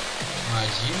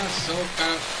 Imagina só o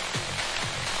cara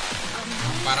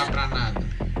não parar pra nada.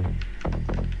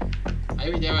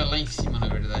 Aí o ideal é lá em cima, na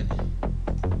verdade.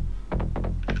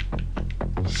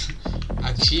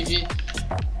 Ative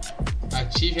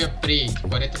a Prey,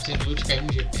 40% do loot cai 1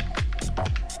 GP.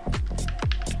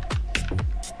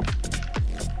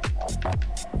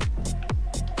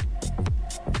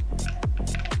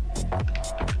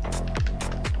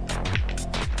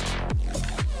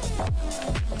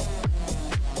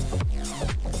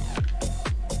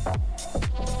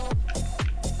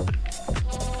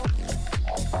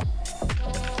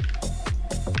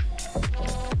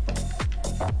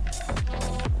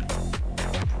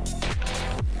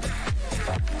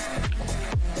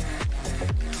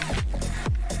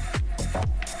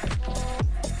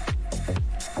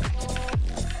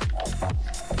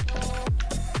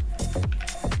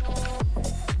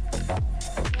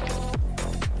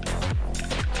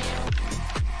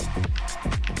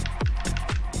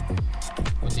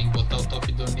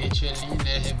 Ali,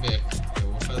 né, Rebeca?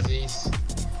 Eu vou fazer isso.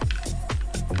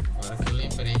 Agora que eu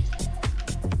lembrei.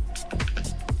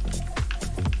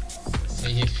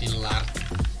 Sair refilar.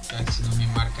 Tá esse nome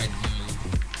marcadinho ali.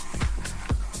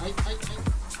 Ai, ai, ai.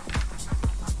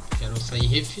 Quero sair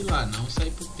refilar, não sair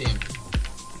pro tempo.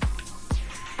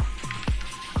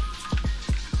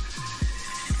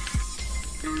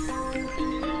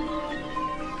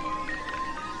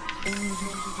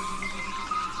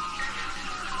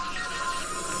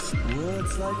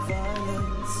 Words like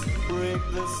violence break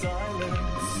the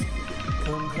silence,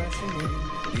 come crashing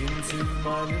into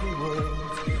my little world.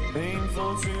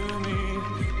 Painful to me,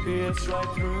 pierce right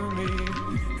through me.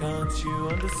 Can't you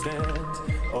understand?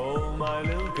 Oh, my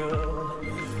little girl,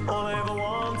 all I ever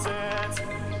wanted,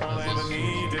 all I ever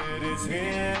needed is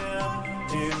here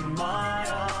in my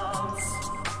arms.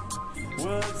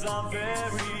 Words are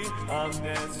very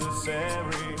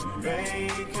unnecessary, they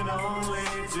can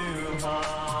only do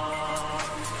harm.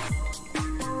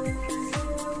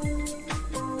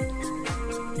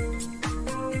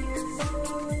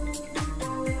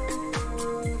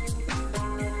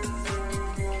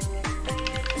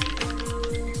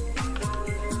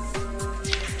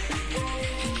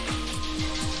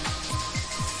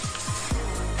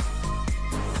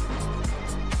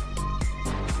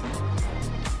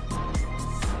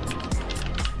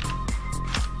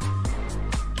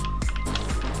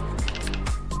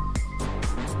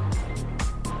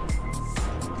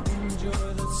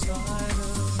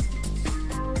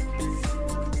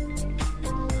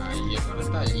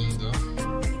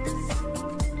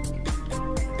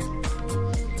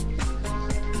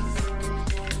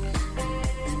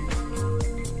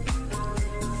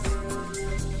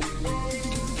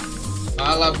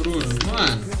 Fala, Bruno.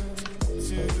 Mano,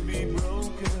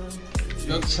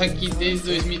 jogo isso aqui desde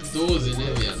 2012, né,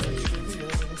 velho?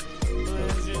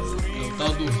 O tal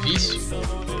do vício.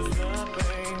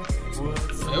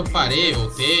 Aí eu parei,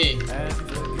 voltei.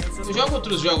 Eu jogo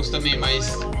outros jogos também,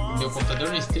 mas meu computador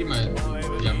não streama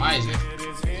jamais, né?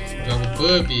 Jogo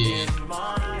PUBG.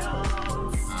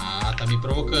 Ah, tá me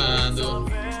provocando.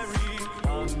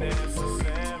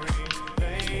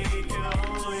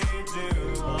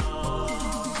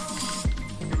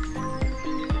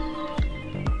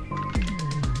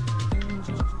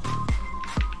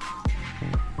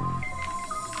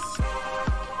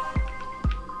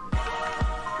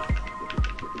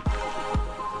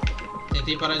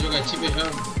 Tentei parar de jogar Tibia já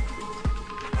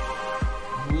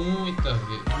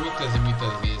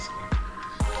muitas vezes, cara.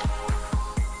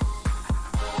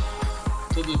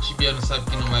 Todo tibiano sabe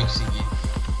que não vai conseguir.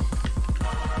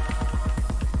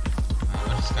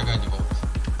 Agora se cagar de volta.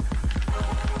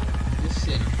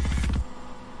 Descer, né?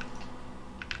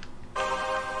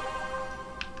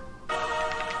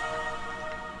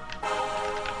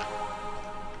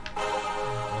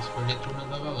 Posso perder a turma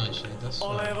da avalanche, aí tá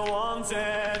só.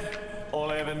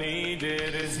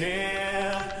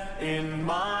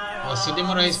 Se eu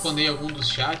demorar a responder algum dos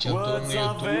chats, eu tô no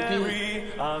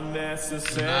YouTube,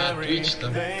 na Twitch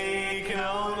também.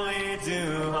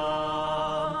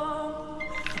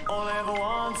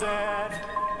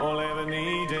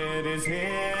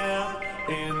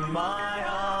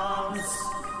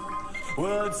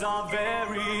 Words are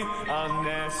very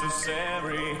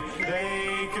unnecessary.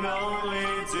 They can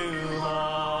only do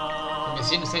harm.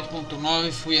 Comecei no 7.9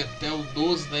 e fui até o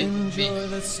 12, daí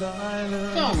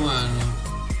então, mano.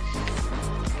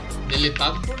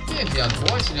 Deletado por quê, viado?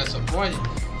 Pode, né? Só pode.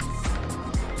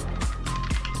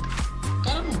 O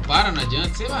cara não para, não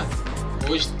adianta, sei lá.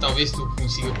 Hoje talvez tu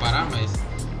consiga parar, mas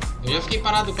eu já fiquei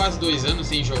parado quase 2 anos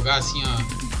sem jogar assim, ó.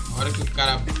 A hora que o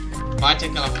cara bate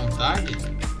aquela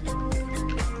vontade.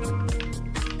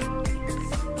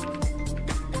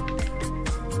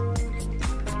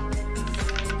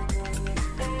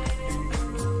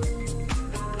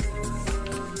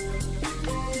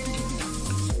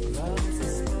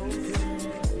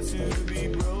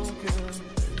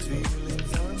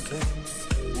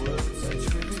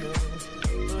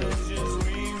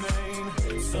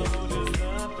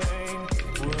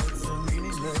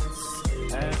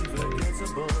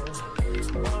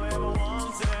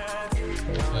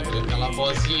 Aquela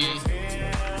vozinha, hein?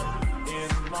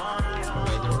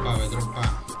 Vai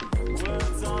dropar.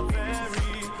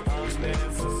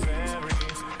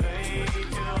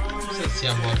 Não sei se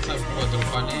a bota sabe que pode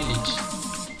dropar na elite.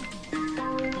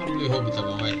 Blue roubo, tá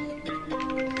bom, vai.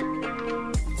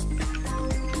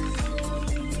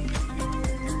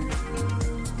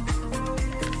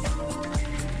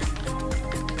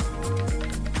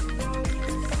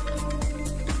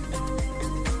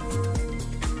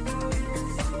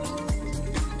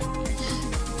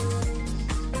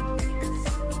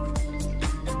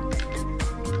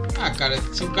 Ah, cara,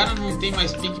 se o cara não tem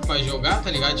mais pique pra jogar, tá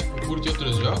ligado? Tipo, curte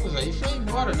outros jogos, aí foi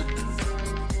embora, né?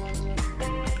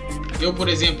 Eu, por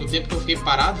exemplo, o tempo que eu fiquei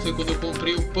parado foi quando eu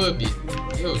comprei o PUBG.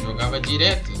 Eu jogava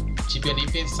direto, Tibia nem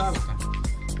pensava, cara.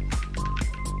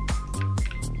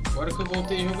 Agora que eu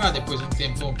voltei a jogar, depois de um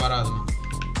tempão parado, mano.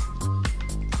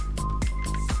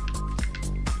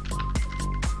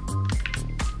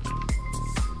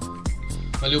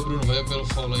 Valeu, Bruno, valeu pelo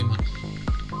follow aí, mano.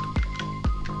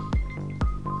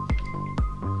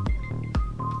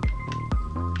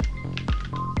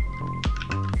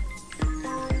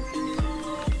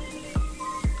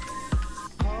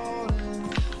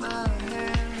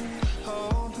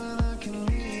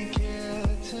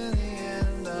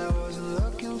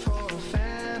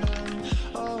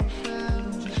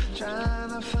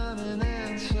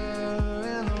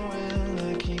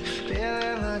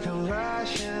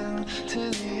 To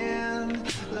the end,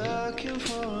 look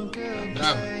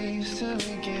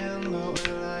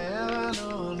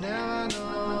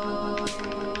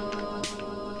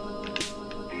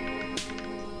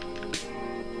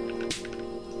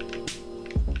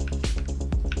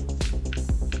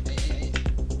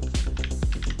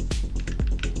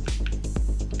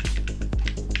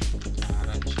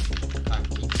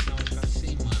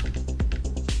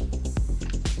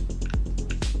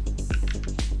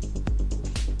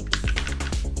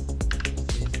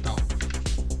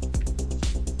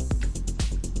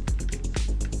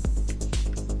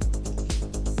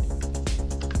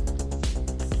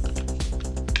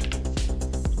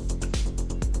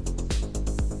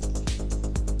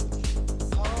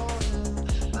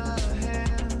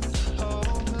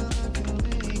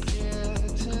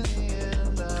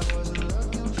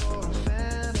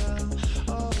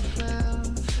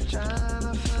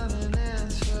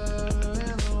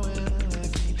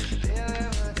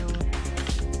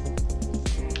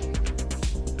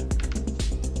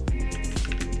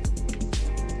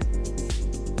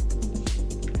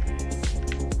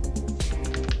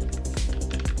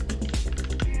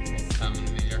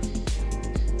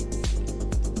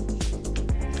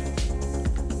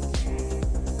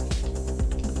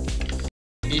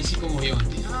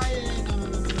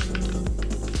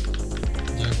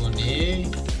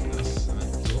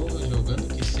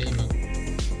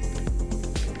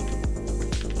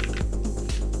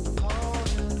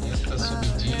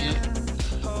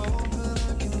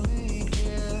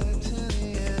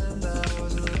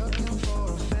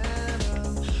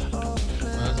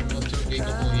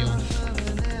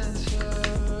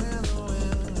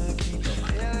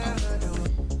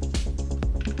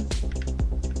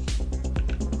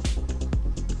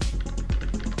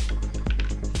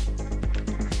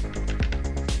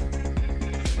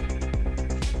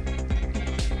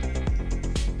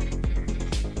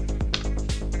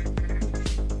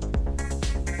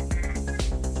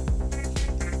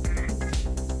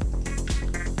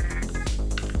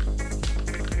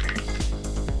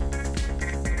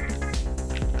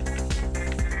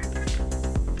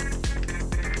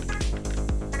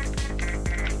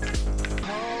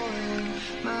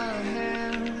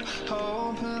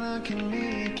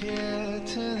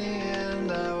to the end.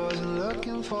 I wasn't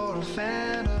looking for a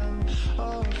phantom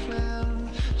or a friend,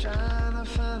 trying to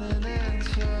find an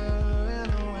answer in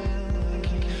a wind.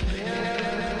 Yeah.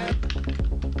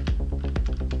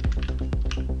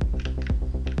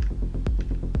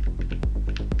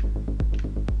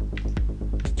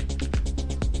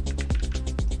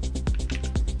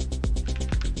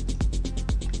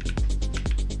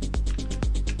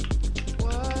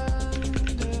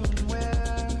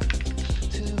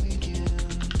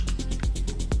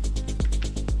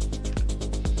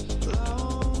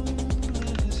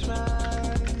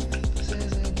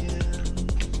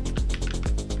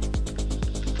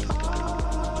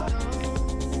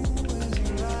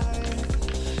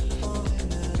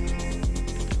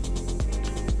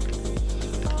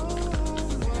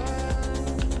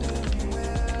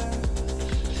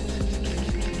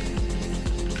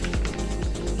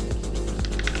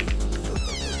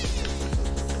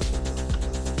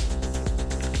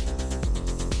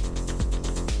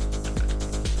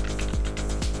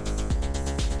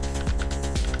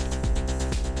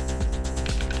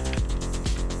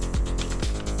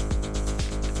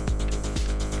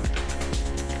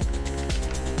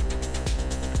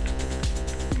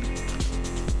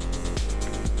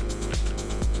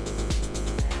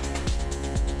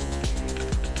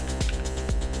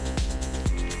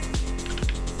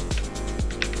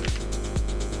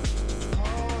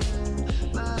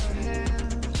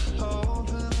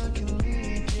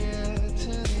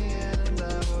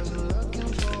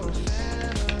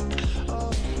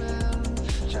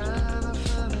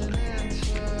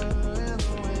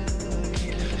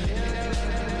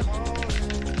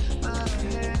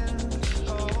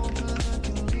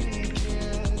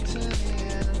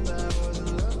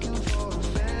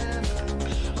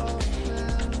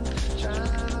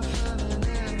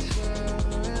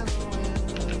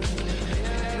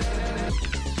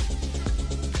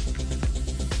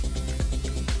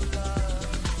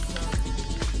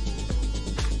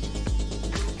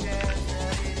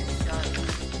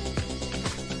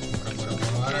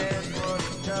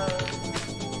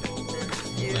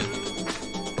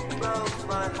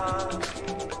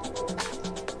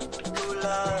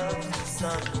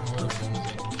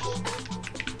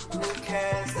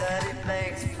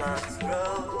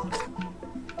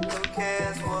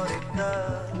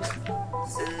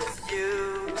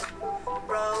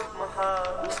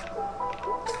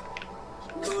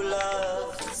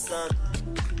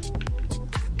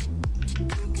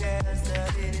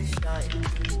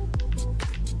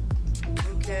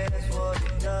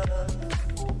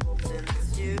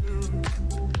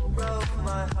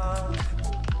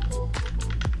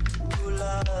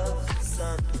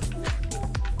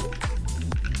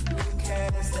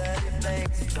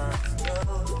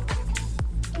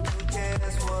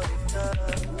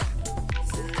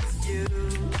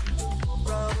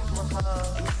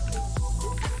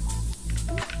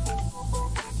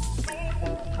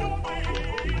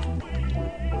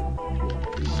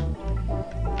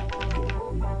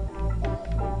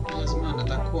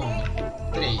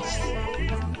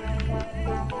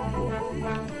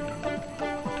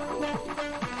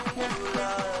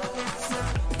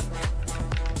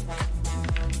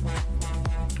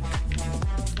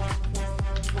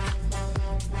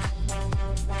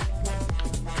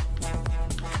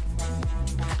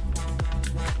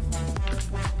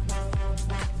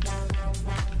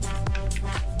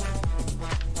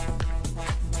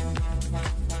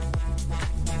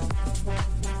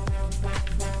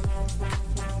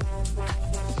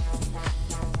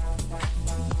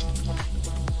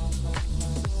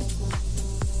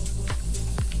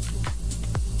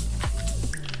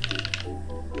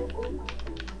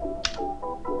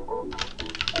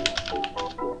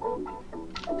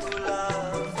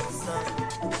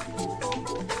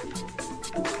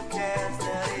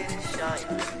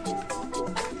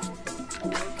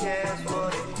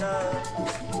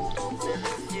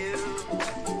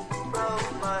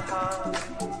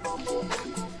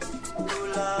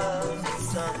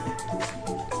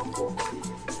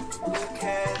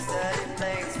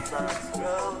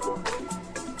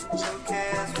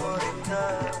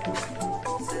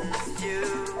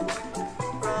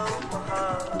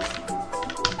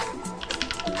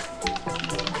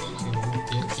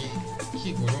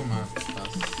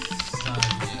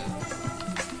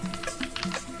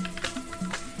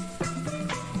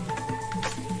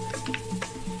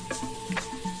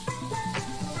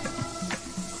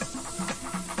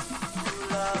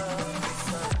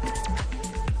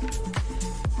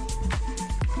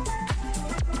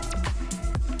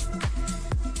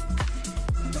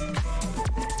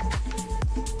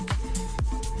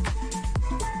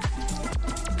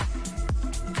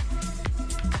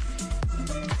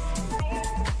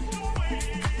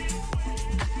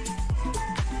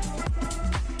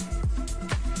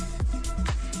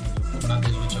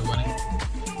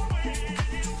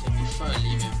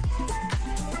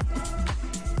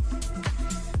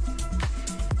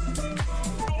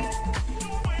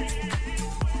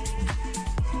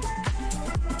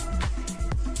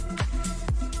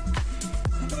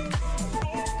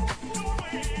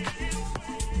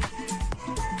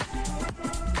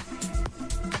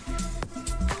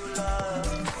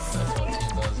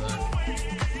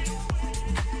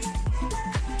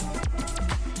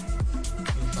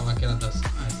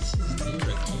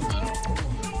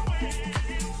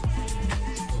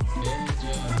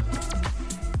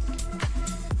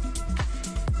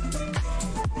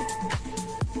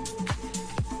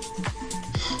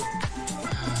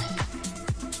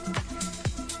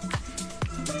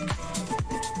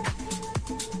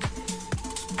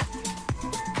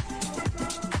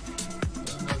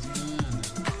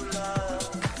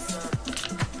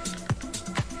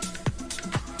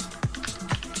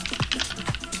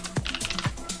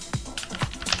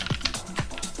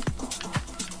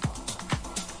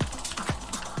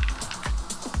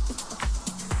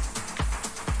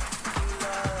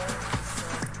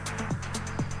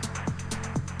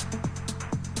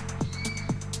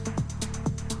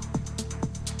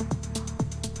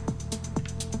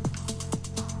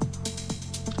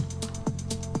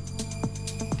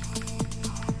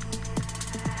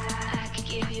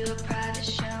 give you a private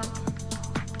show.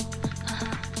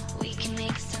 We can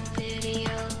make some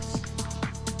videos.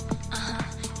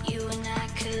 You and I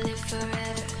could live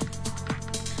forever.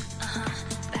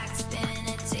 Back to Ben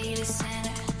at data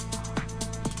center.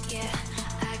 Yeah,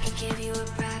 I could give you a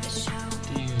private show.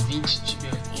 Tenho 20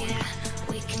 Dibra. Yeah,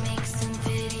 we can make some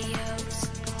videos.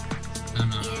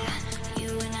 Não. Yeah, you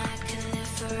and I could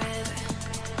live forever.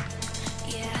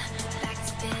 Yeah, back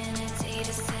to Ben at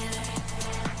data center.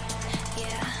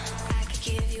 Yeah, I could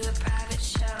give you a private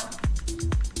show.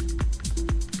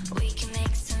 We can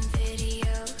make some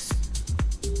videos.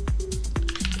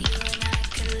 You and I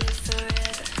could live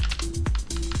forever.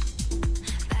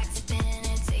 Back to Ben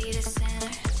at data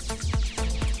center.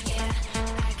 Yeah,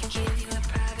 I could give you a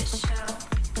private show.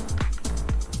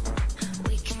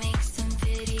 We can make some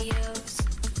videos.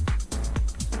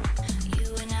 You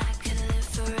and I could live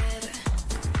forever.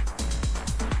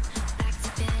 Back to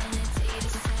Ben at data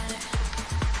center.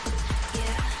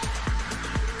 Yeah.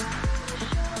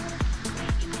 We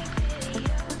can make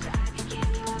videos. I could give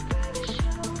you a private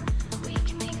show. We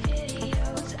can make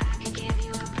videos.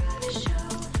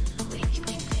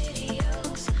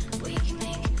 We can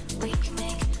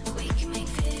make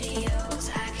videos.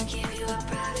 I could give you a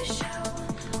private show.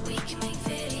 We can make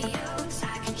videos.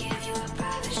 I could give you a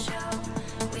private show.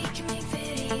 We can make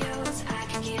videos. I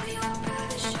could give you a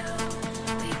private show.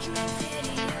 We can make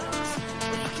videos.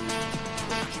 We can make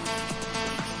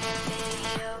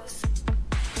videos.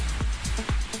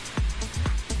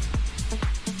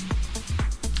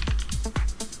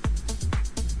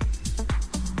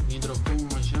 Me dropou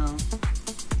uma já.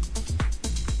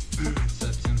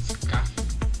 700k.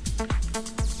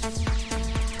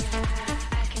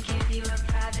 I could give you a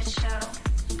private show.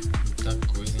 Muita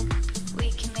coisa, hein? We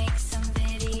can make some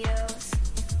videos.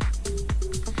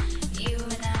 You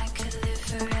and I could live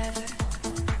forever.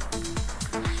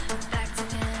 Back to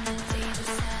Ben at data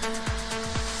center.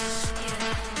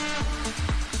 Yeah.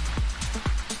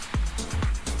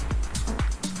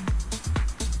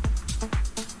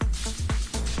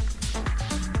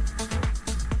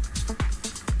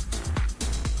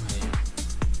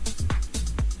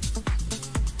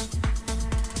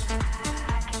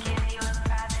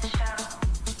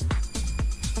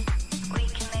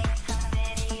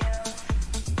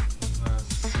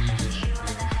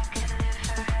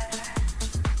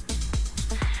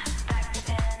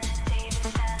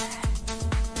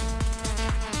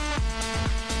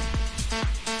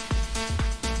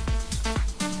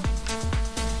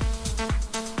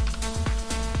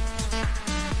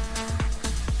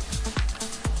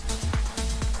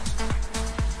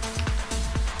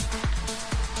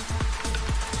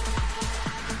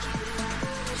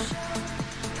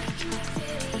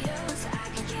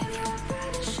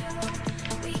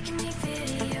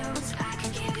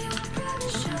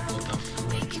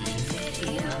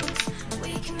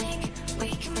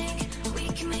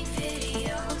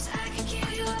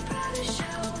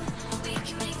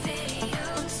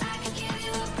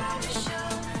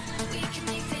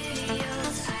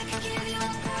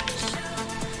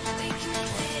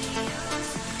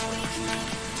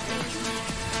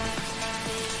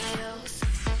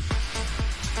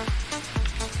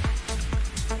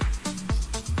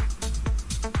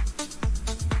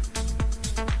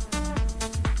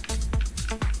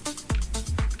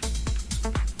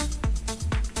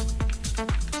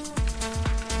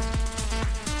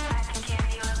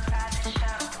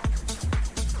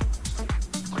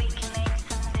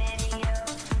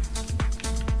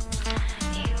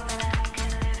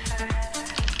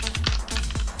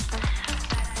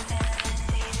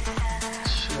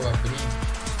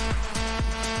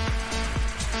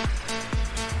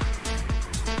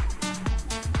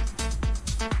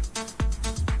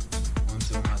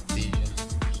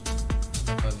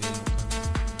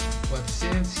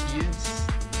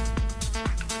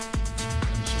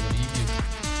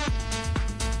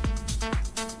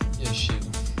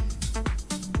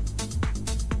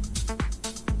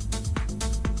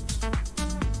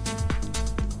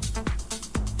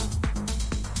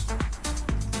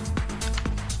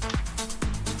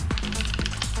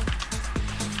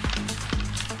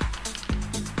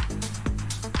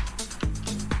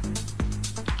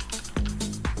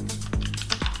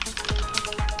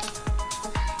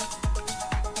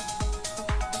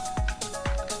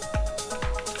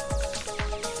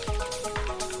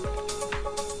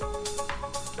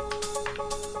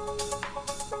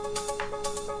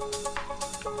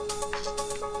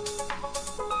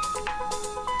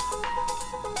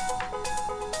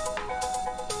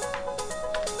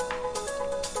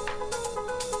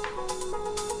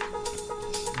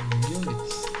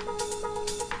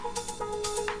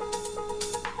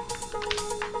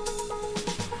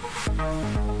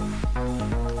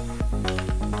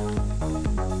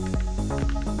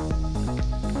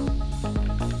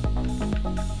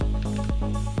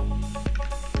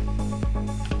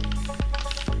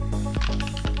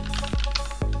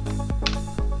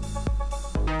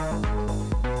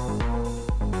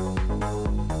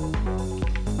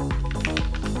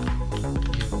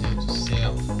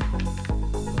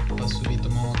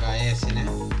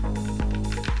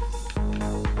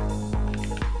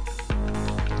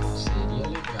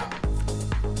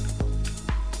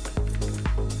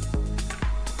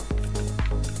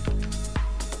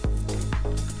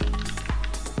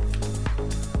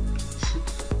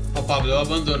 Ô Pablo, eu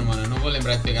abandono, mano. Eu não vou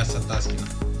lembrar de pegar essa task, não.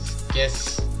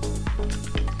 Esquece.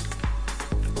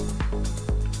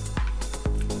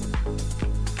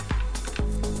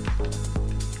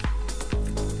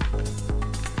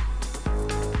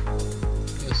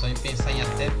 Eu só em pensar em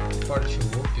até Port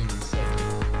Hope, mano.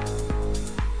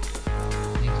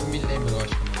 Nem que eu me lembro, eu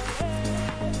acho.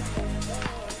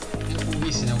 É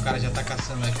burrice, né? O cara já tá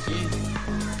caçando aqui.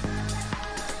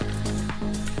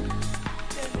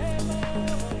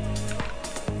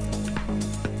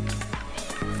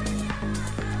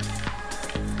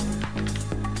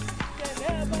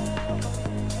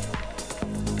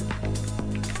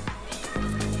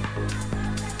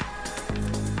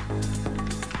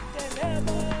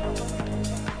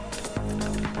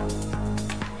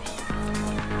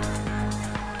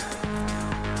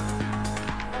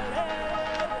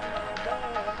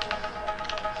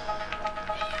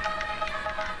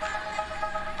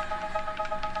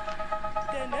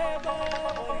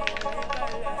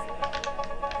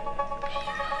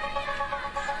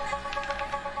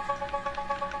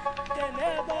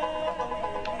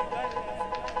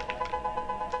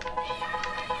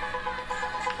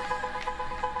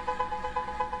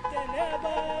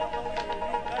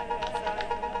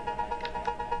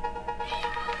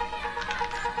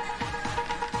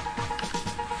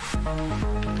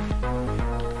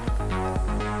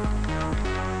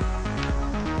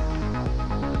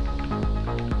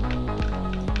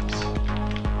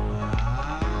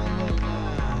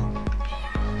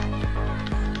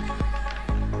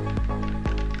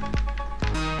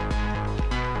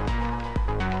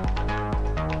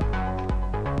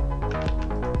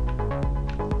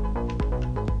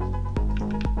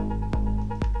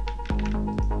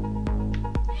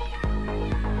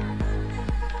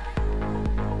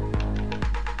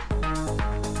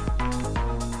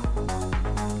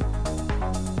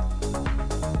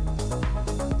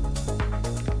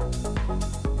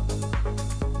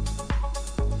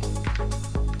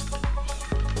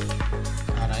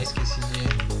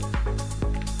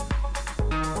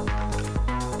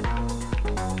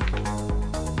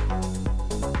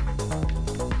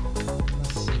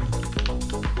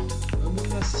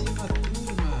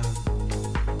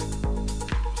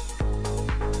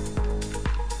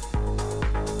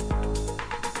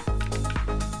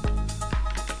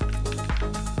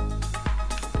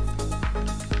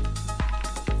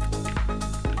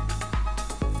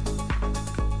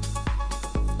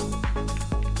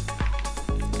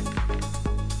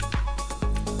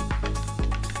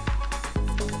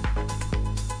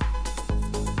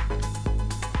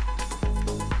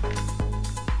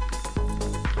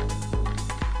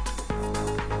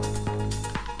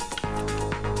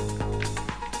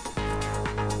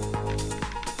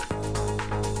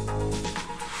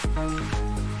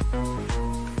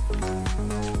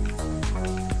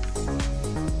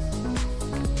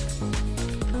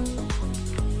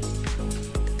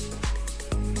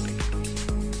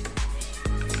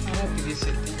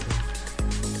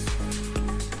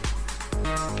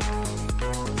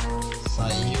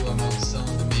 Saiu a maldição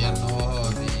do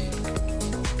 69.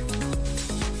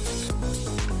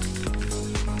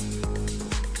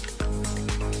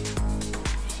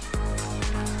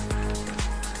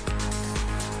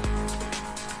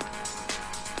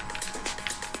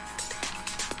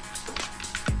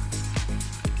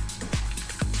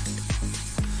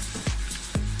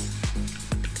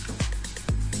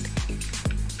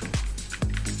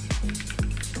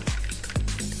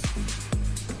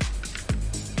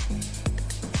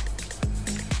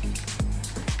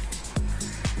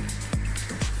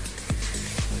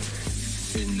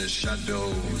 In the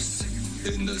shadows,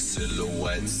 in the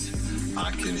silhouettes,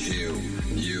 I can hear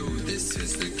you. This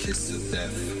is the kiss of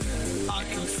death. I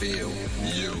can feel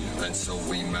you, and so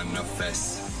we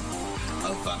manifest,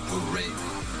 evaporate,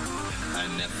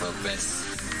 and effervesce.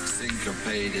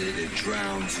 Syncopated, it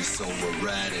drowns you, so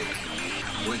erratic.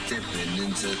 We're dipping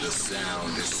into the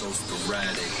sound, it's so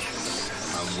sporadic.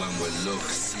 And when we look,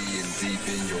 seeing deep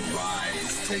in your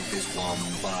eyes, take this one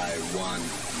by one,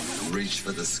 reach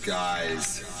for the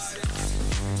skies.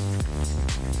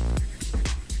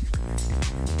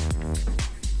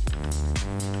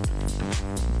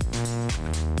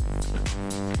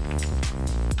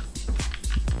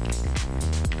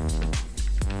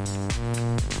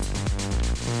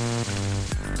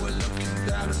 We're looking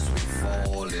down as we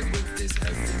fall in with this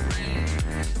heavy rain.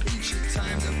 Each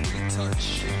time that we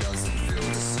touch, it doesn't feel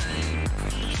the same.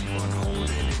 Keep on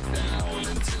holding it down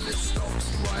until it stops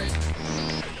right.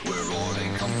 We're all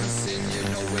encompassing, you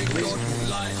know we got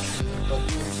life.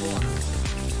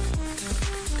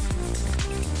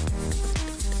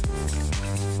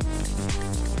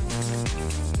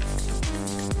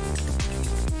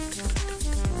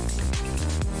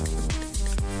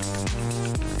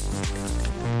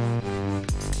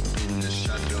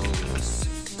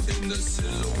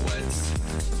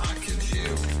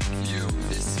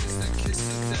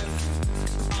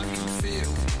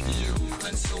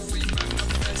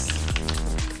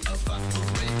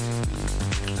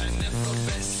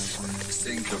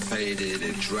 Syncopated,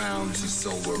 it drowns, it's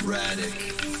so erratic.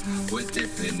 We're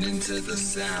dipping into the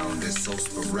sound, it's so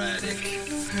sporadic.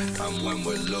 And when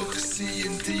we look,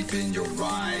 seeing deep in your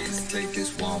eyes, take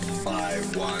this one by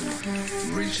one,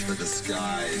 reach for the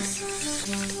skies.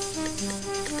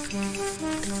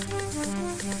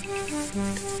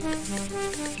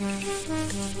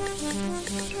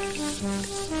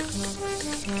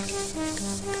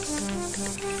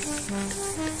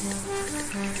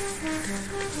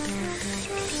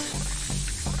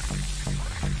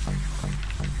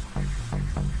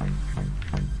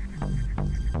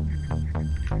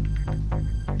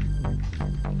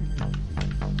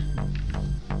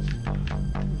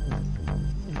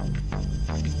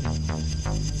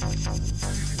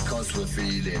 Cause we're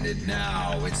feeling it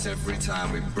now, it's every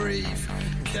time we breathe.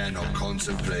 Cannot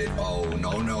contemplate, oh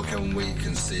no, nor can we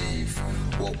conceive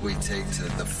what we take to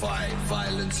the fight,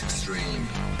 violence extreme.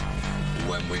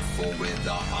 When we fall with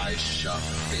our eyes shut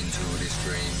into this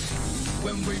dream,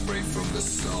 when we break from the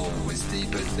soul, it's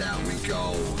deeper down we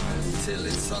go, till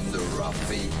it's under our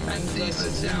feet and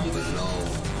deeper down below.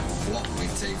 What we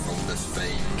take from this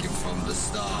fake and from the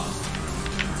start,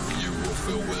 you will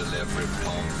feel with every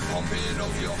pumping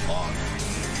of your heart.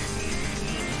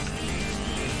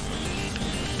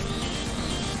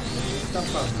 Eita,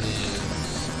 família.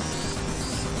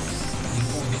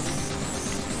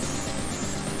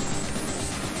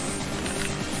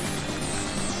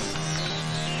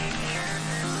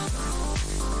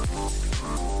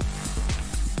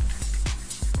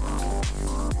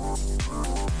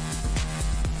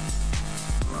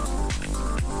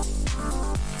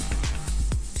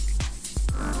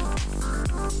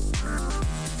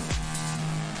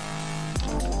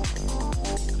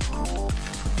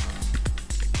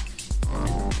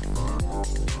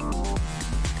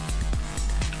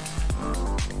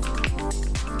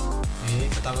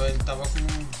 Ele tava com...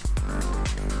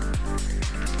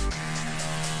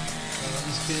 Tava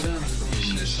me esperando,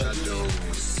 In the bicho.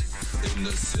 shadows, in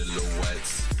the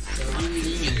silhouettes, I can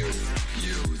feel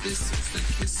you, this is the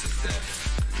kiss of death.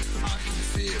 I can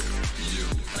feel you,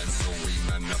 and so we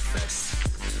manifest,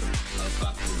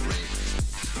 evaporate,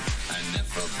 and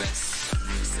effervesce.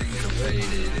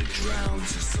 Syncopated, it drowns,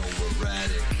 it's so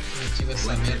erratic.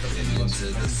 We're dipping into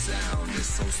the sound, it's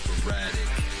so sporadic.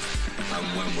 And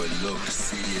when we look,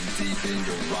 seeing deep in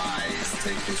your eyes,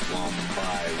 take this one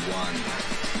by one,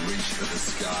 reach for the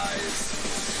skies.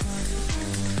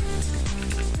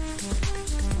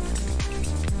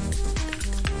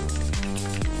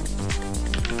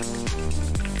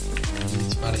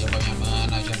 Dispara já pra minha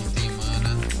mana, já não tem mana.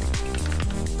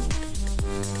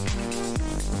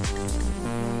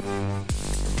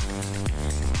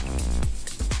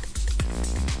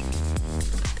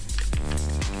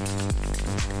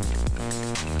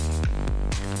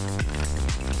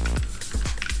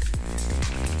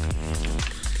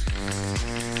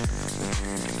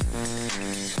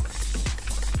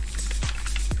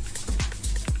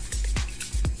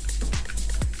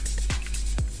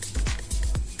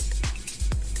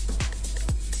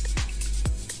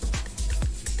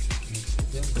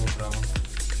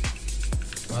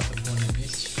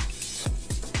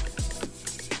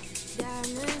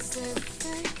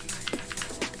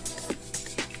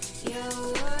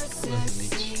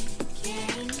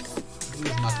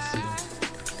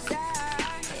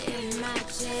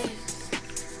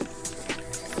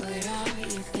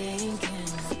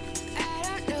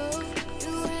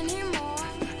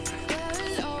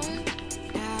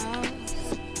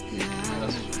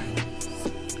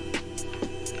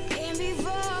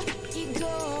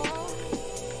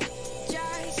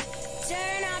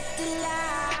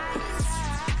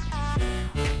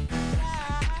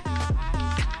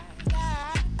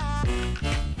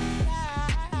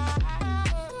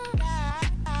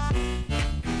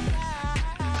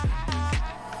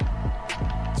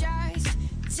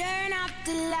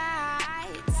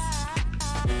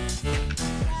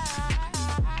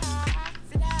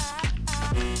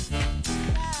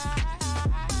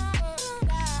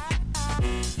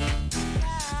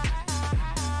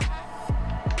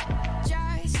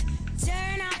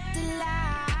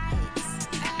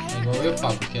 Igual eu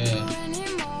falo, porque é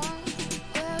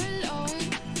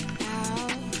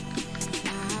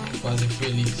quase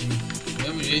felíssimo, do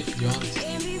mesmo jeito de ontem.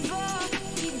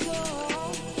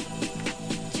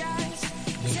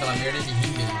 Deu aquela merda de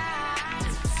ringue, né?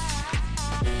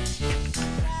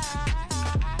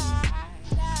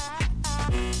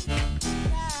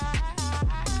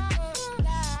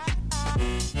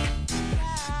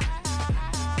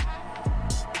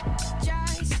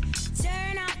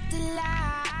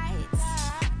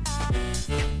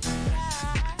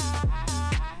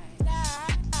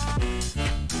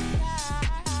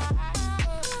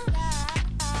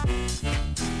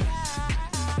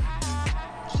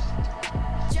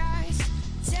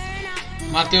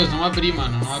 Matheus, não abri,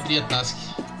 mano. Não abri a task.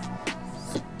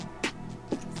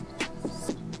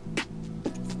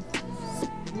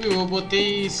 Eu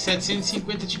botei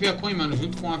 750 Tibia Coin, mano,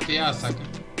 junto com a PA, saca?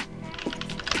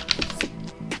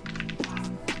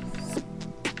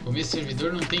 Começo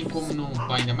servidor não tem como não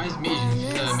upar, ainda mais mesmo.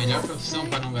 Fiz a melhor profissão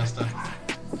pra não gastar.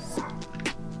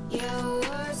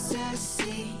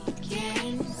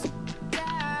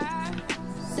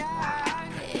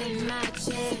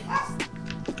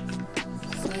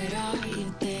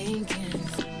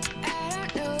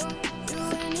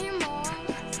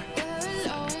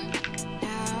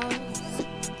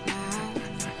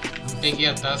 Não peguei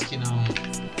a task não.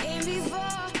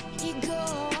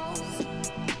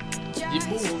 De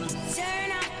boa, né?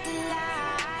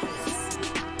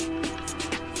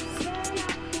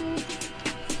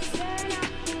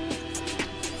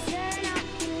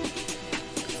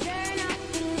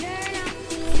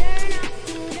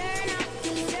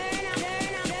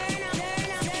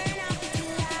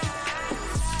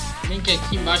 Bem que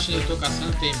aqui embaixo onde eu tô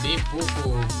caçando tem bem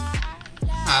pouco.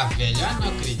 Ah, velho, não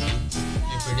acredito.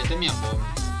 Eu perdi até minha bola.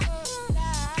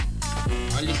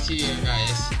 Olha esse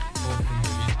HS. Pouco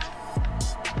nojento.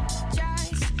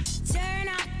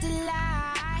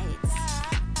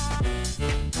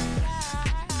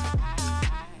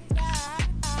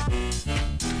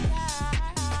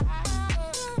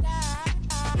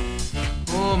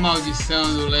 Ô, maldição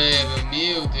do level,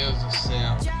 meu Deus do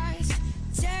céu.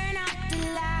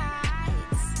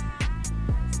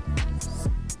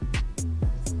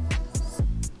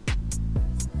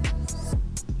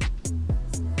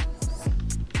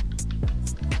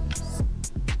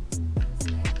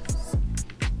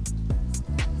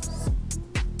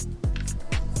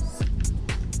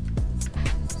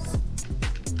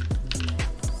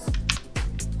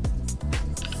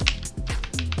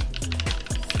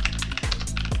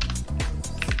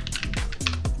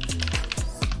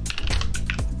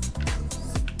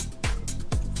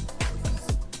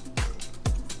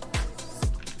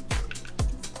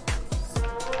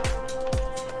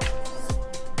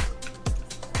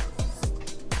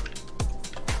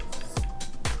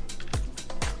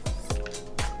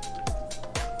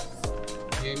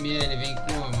 ML, vem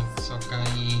como? Só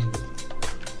caindo.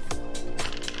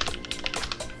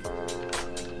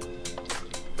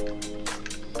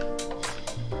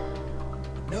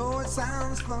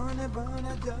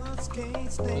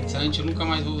 Interessante, eu nunca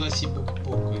mais vou usar esse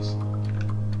pouco isso.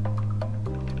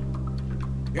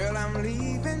 Girl, I'm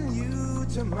leaving you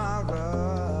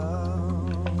tomorrow.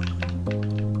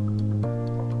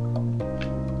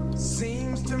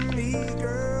 Seems to me,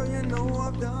 girl, you know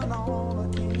I've done all I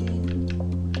can.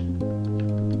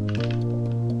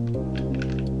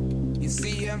 You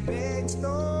see a big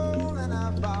stone and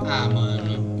I bought. Ah,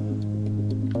 mano.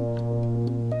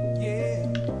 Yeah.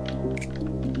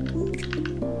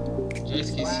 Já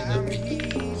esqueci da pique.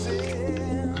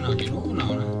 Ah, não, de novo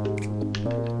não, né?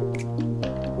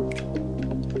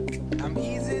 I'm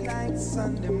easy like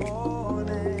Sunday morning.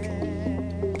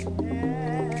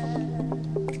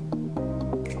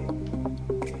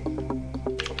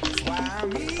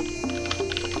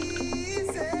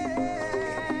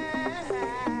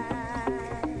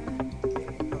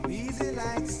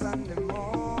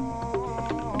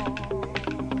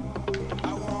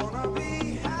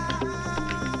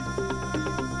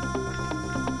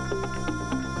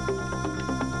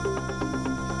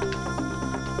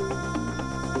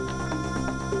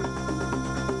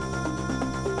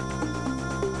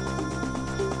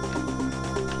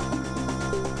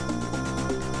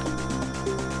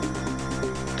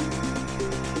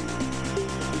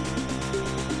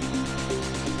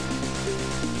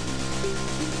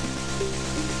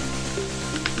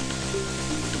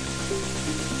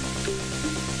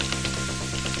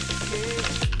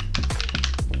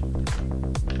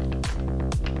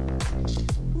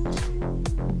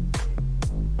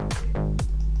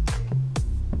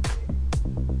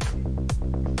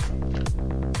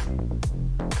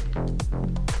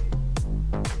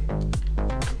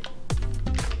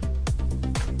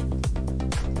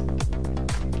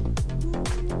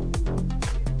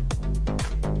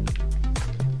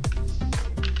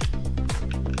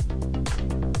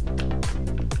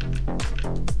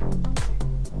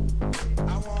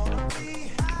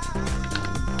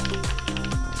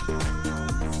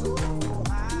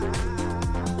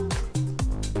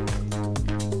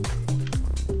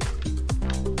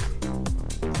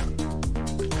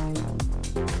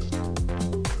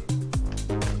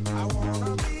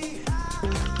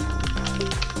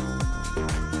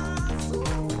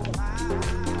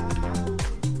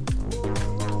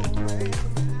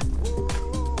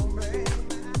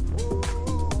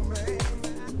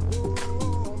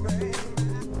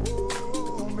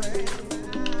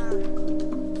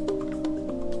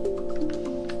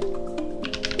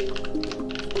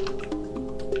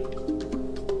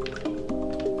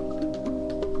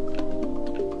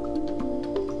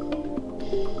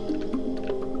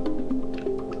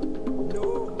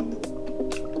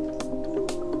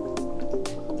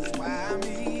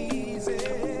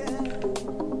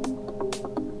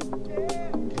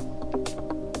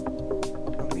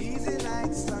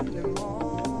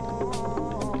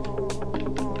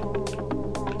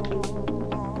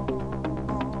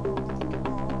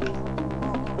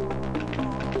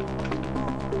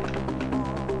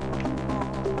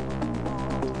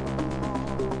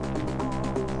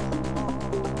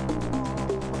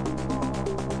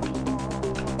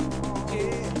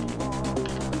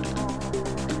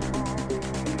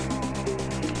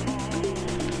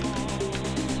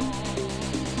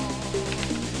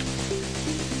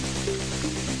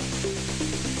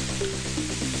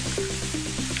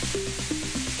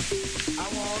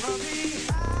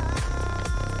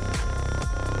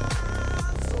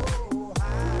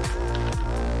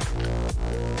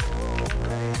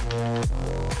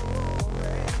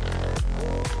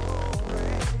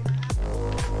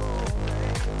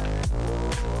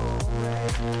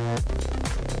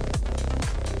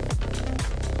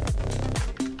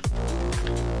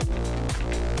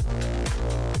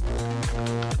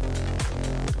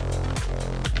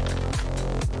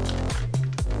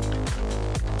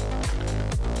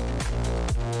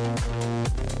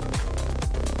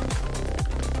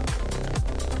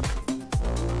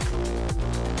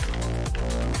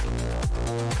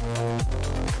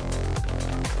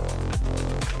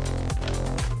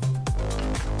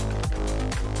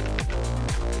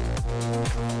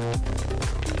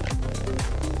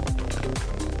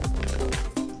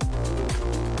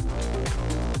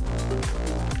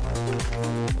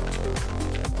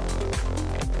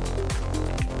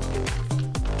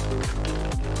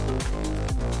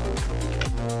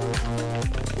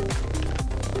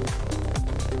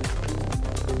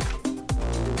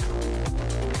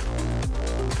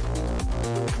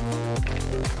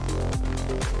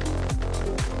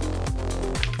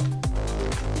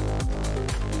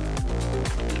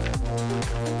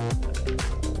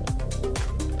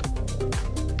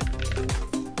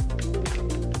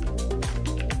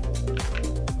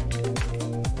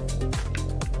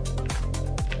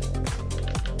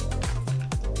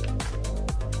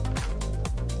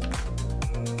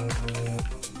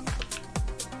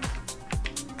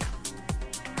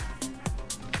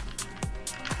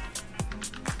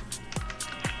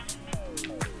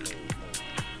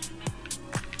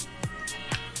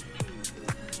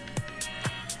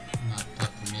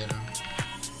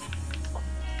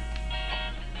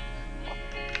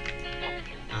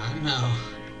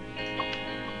 Não.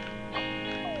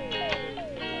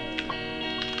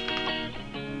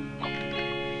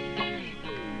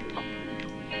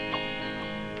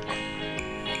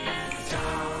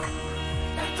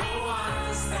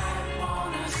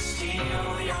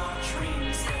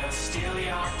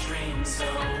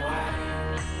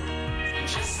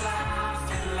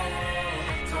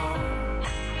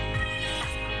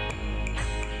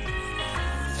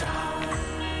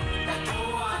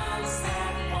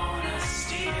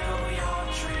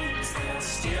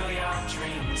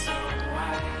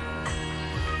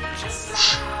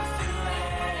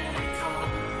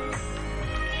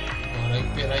 Bora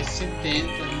recuperar esse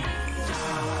 70, né?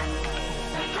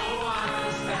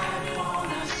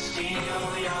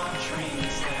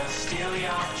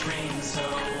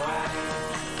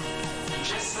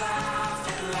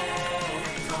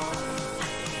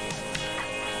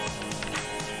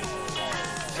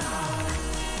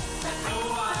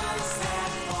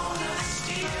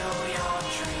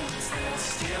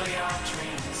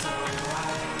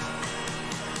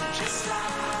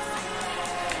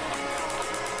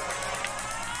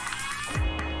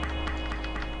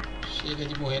 Chega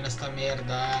de morrer nesta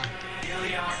merda.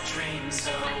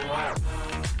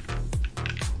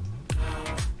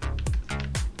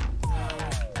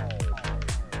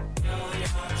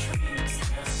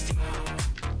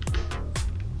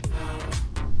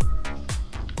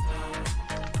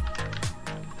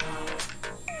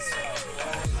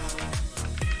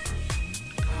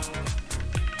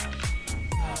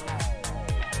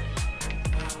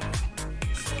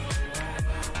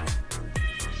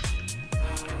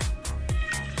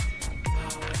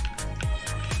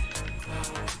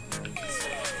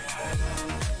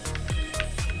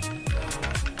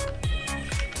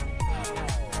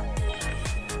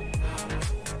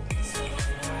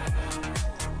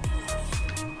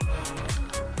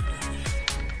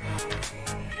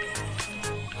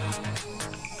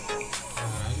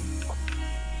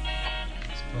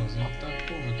 Tá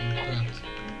como aqui no canto?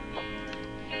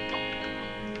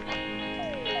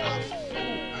 Tá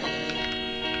full. Ai,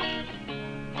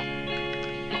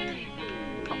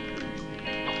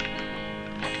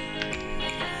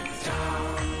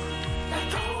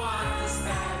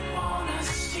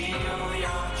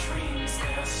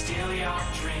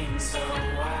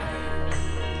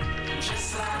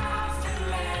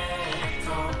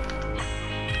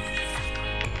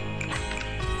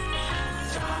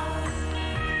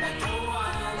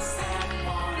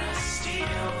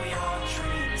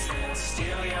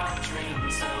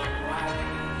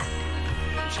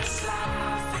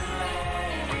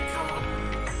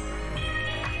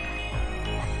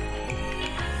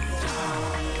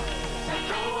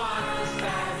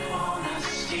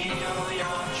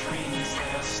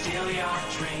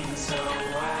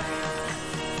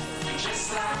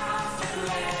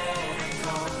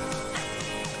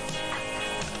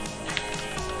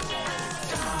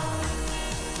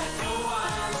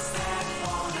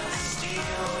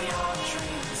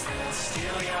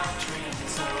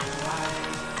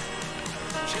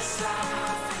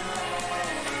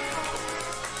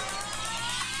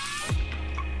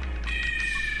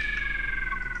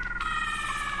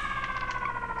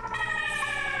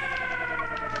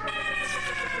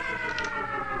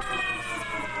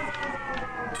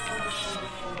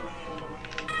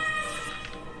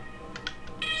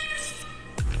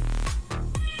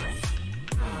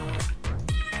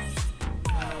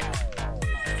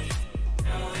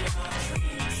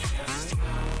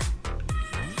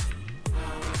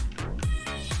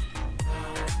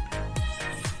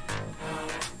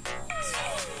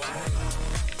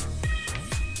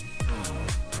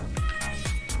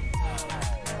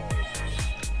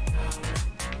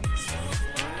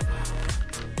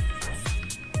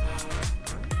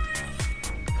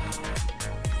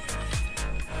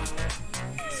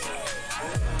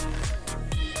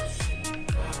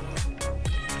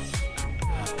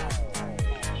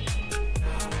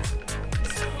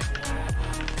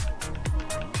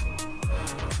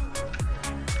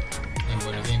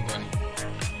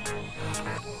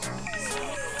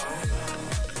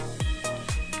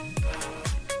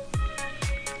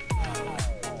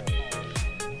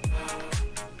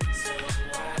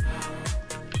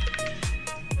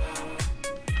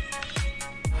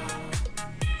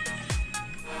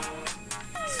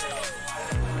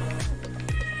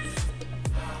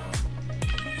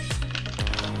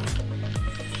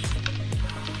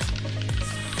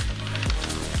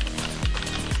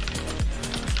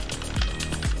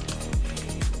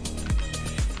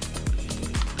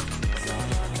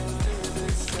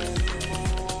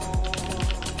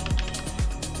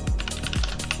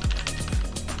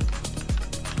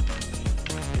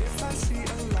 I see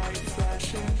a light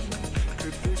flashing,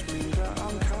 could this mean that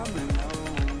I'm coming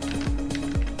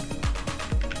home?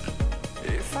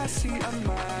 If I see a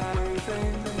man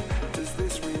waving, does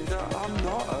this mean that I'm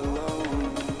not alone?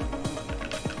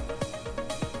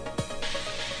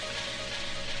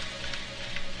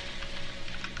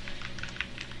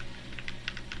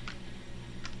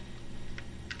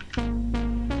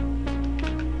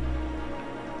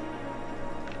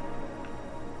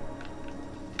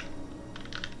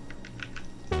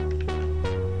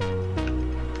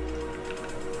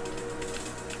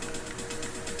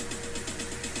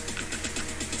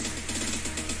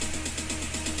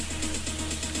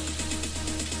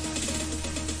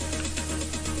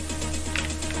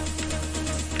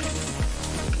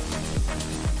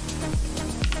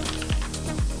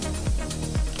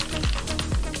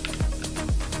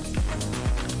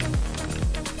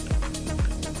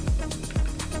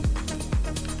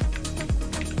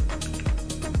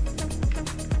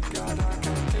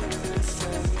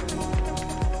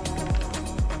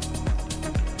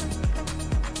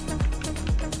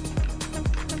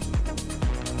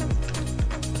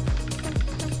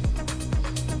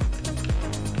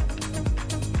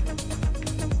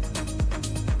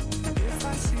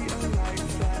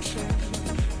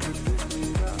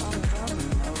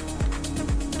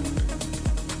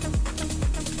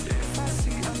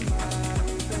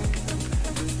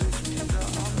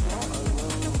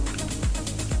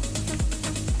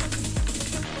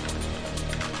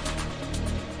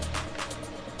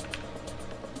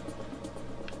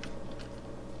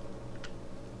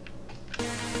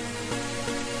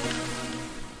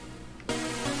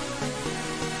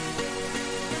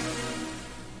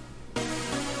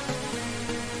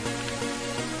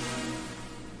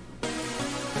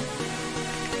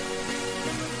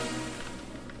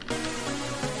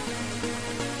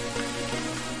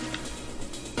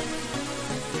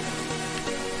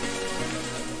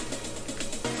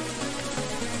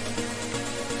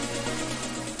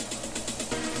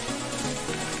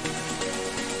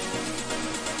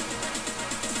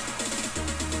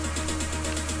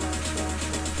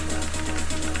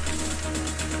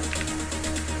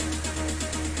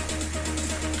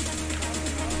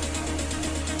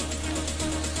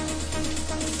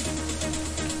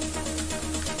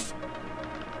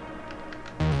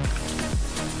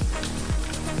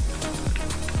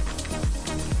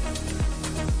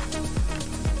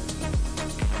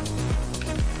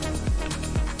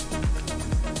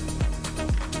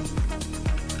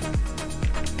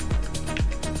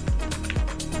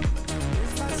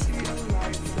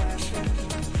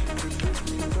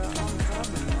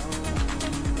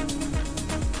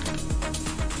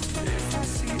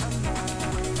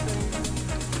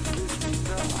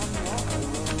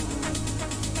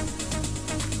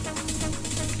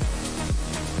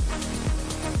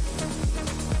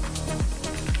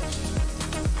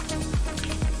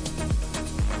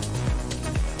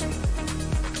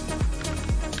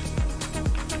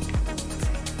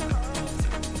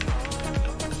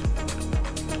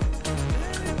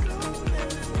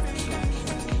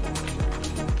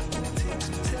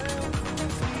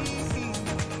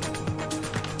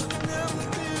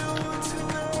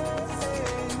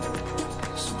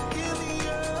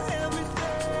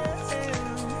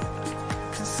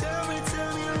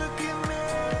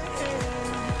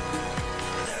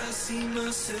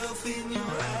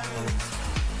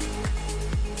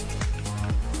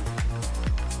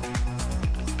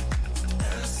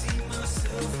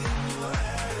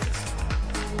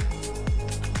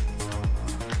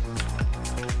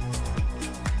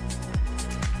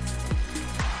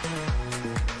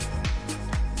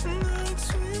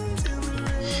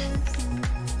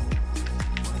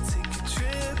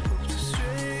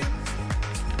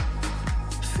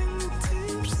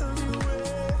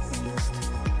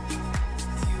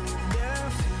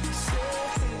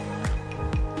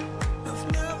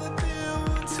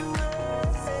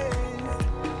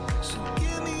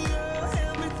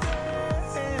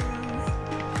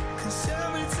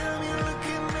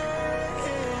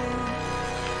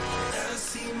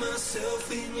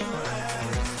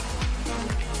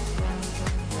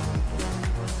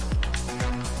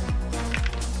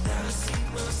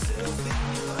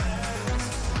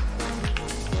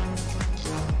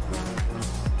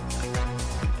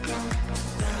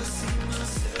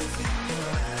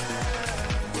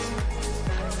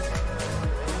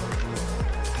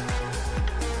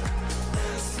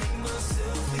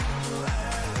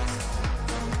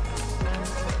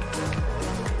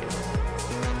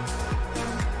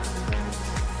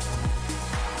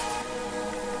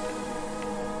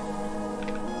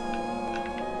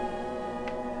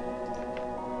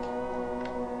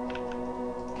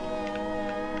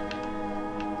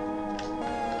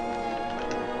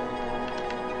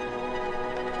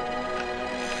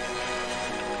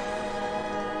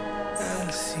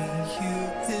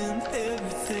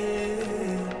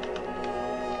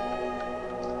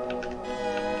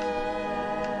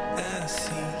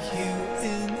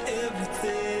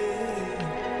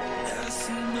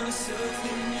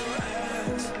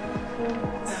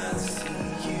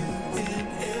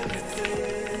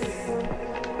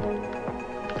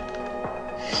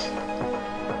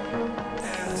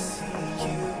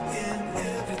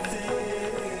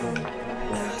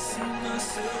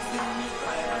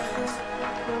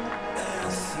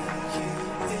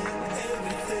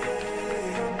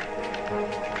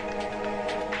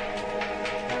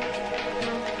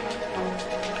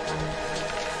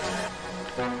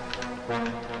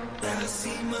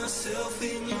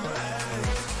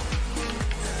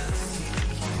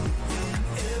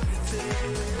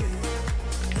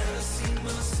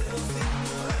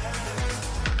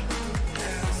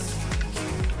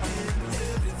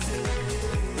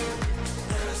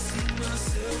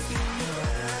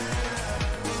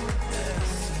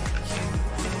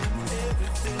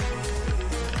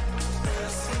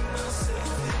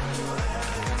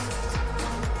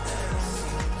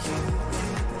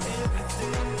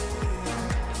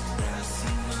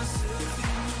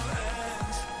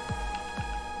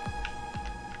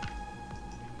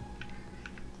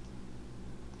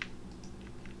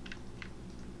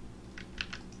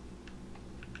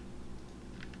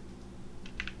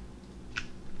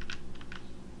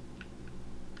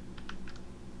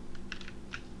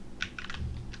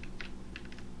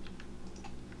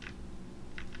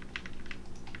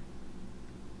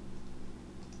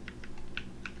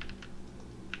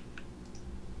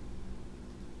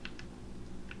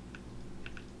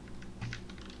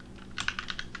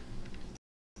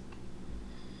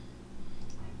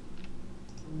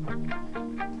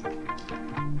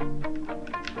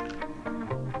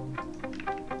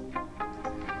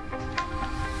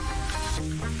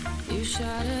 You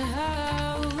shout it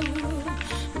out,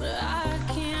 but I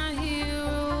can't hear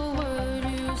a word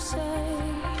you say.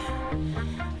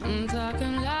 I'm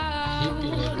talking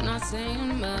loud, not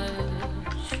saying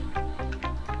much.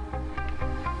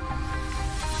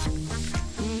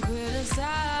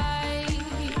 Criticize,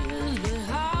 but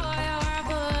how your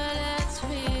bullets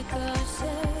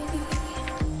ricochet.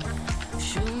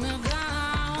 Shoot me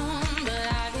down, but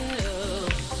I get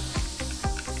up.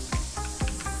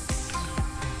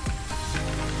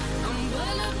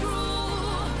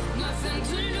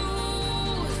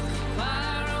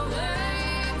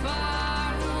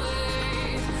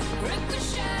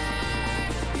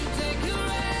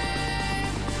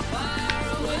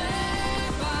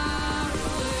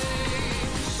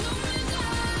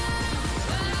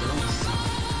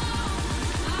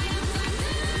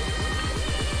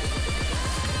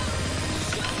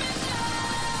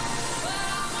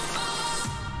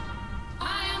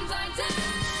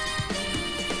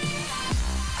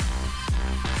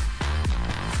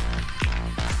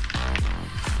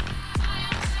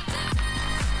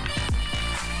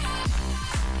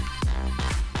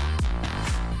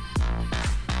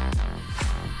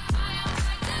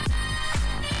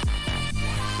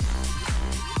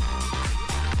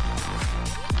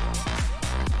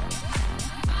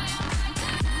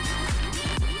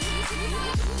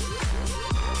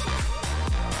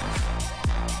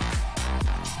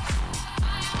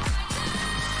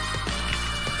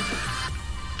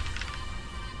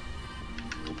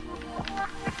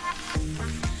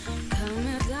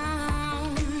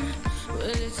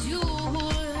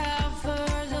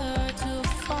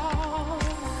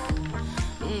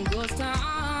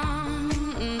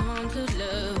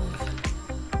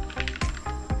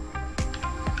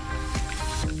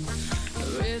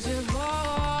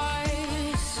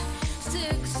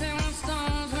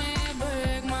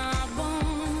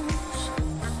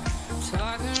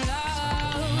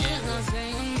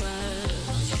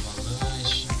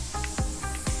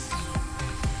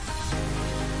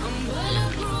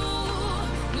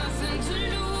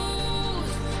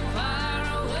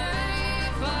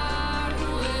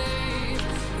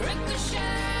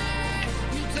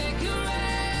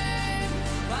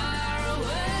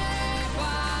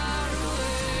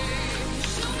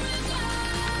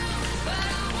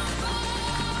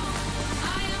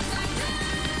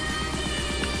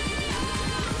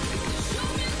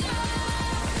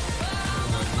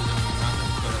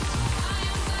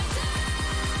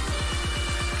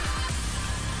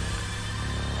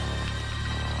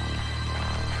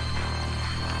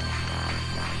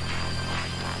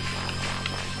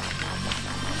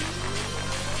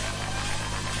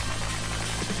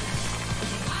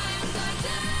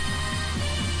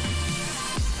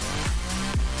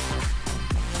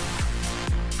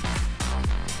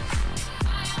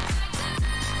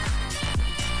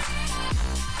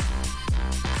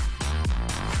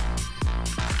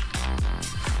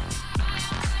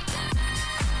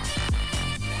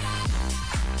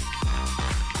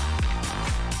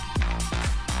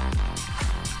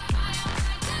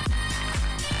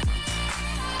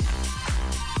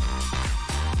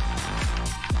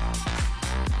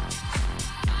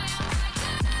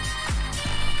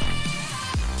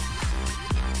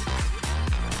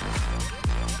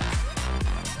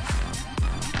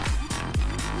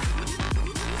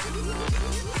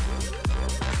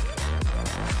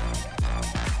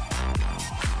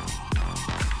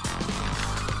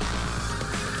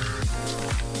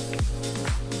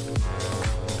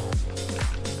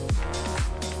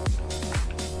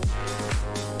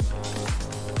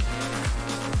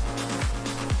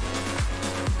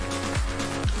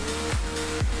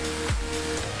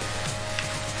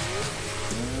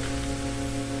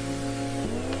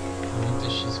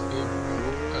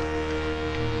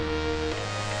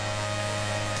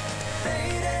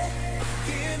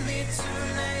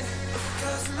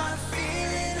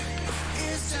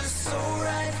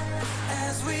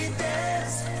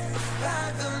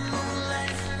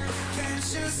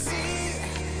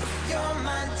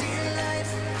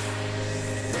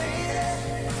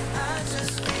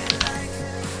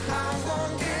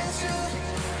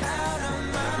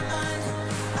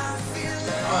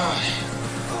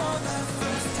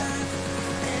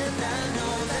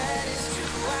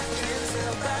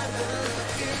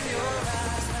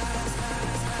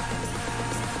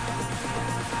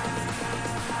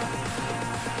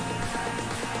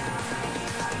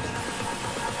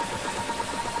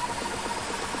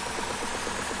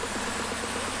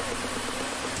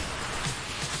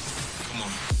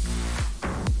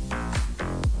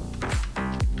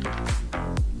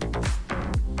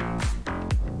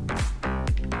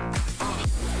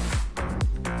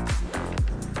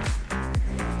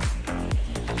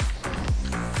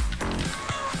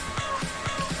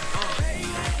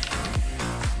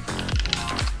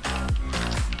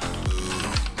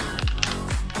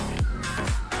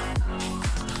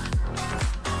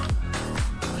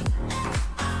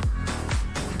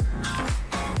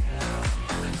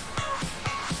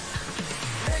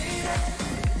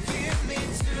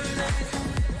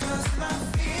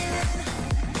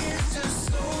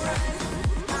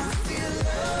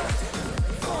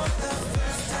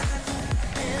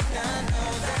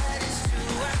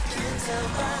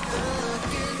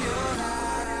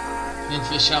 Tem que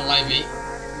fechar a live aí.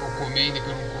 Vou comer ainda que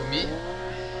eu não comi.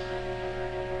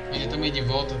 Amanhã também de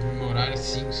volta no meu horário,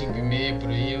 5, 5 e meia por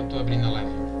aí, eu tô abrindo a live.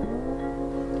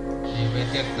 E vai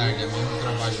até tarde, amanhã no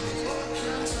trabalho.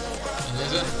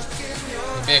 Beleza?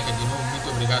 Rebeca, de novo, muito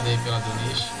obrigado aí pela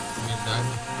donation, verdade.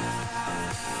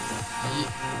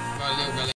 E valeu, galera.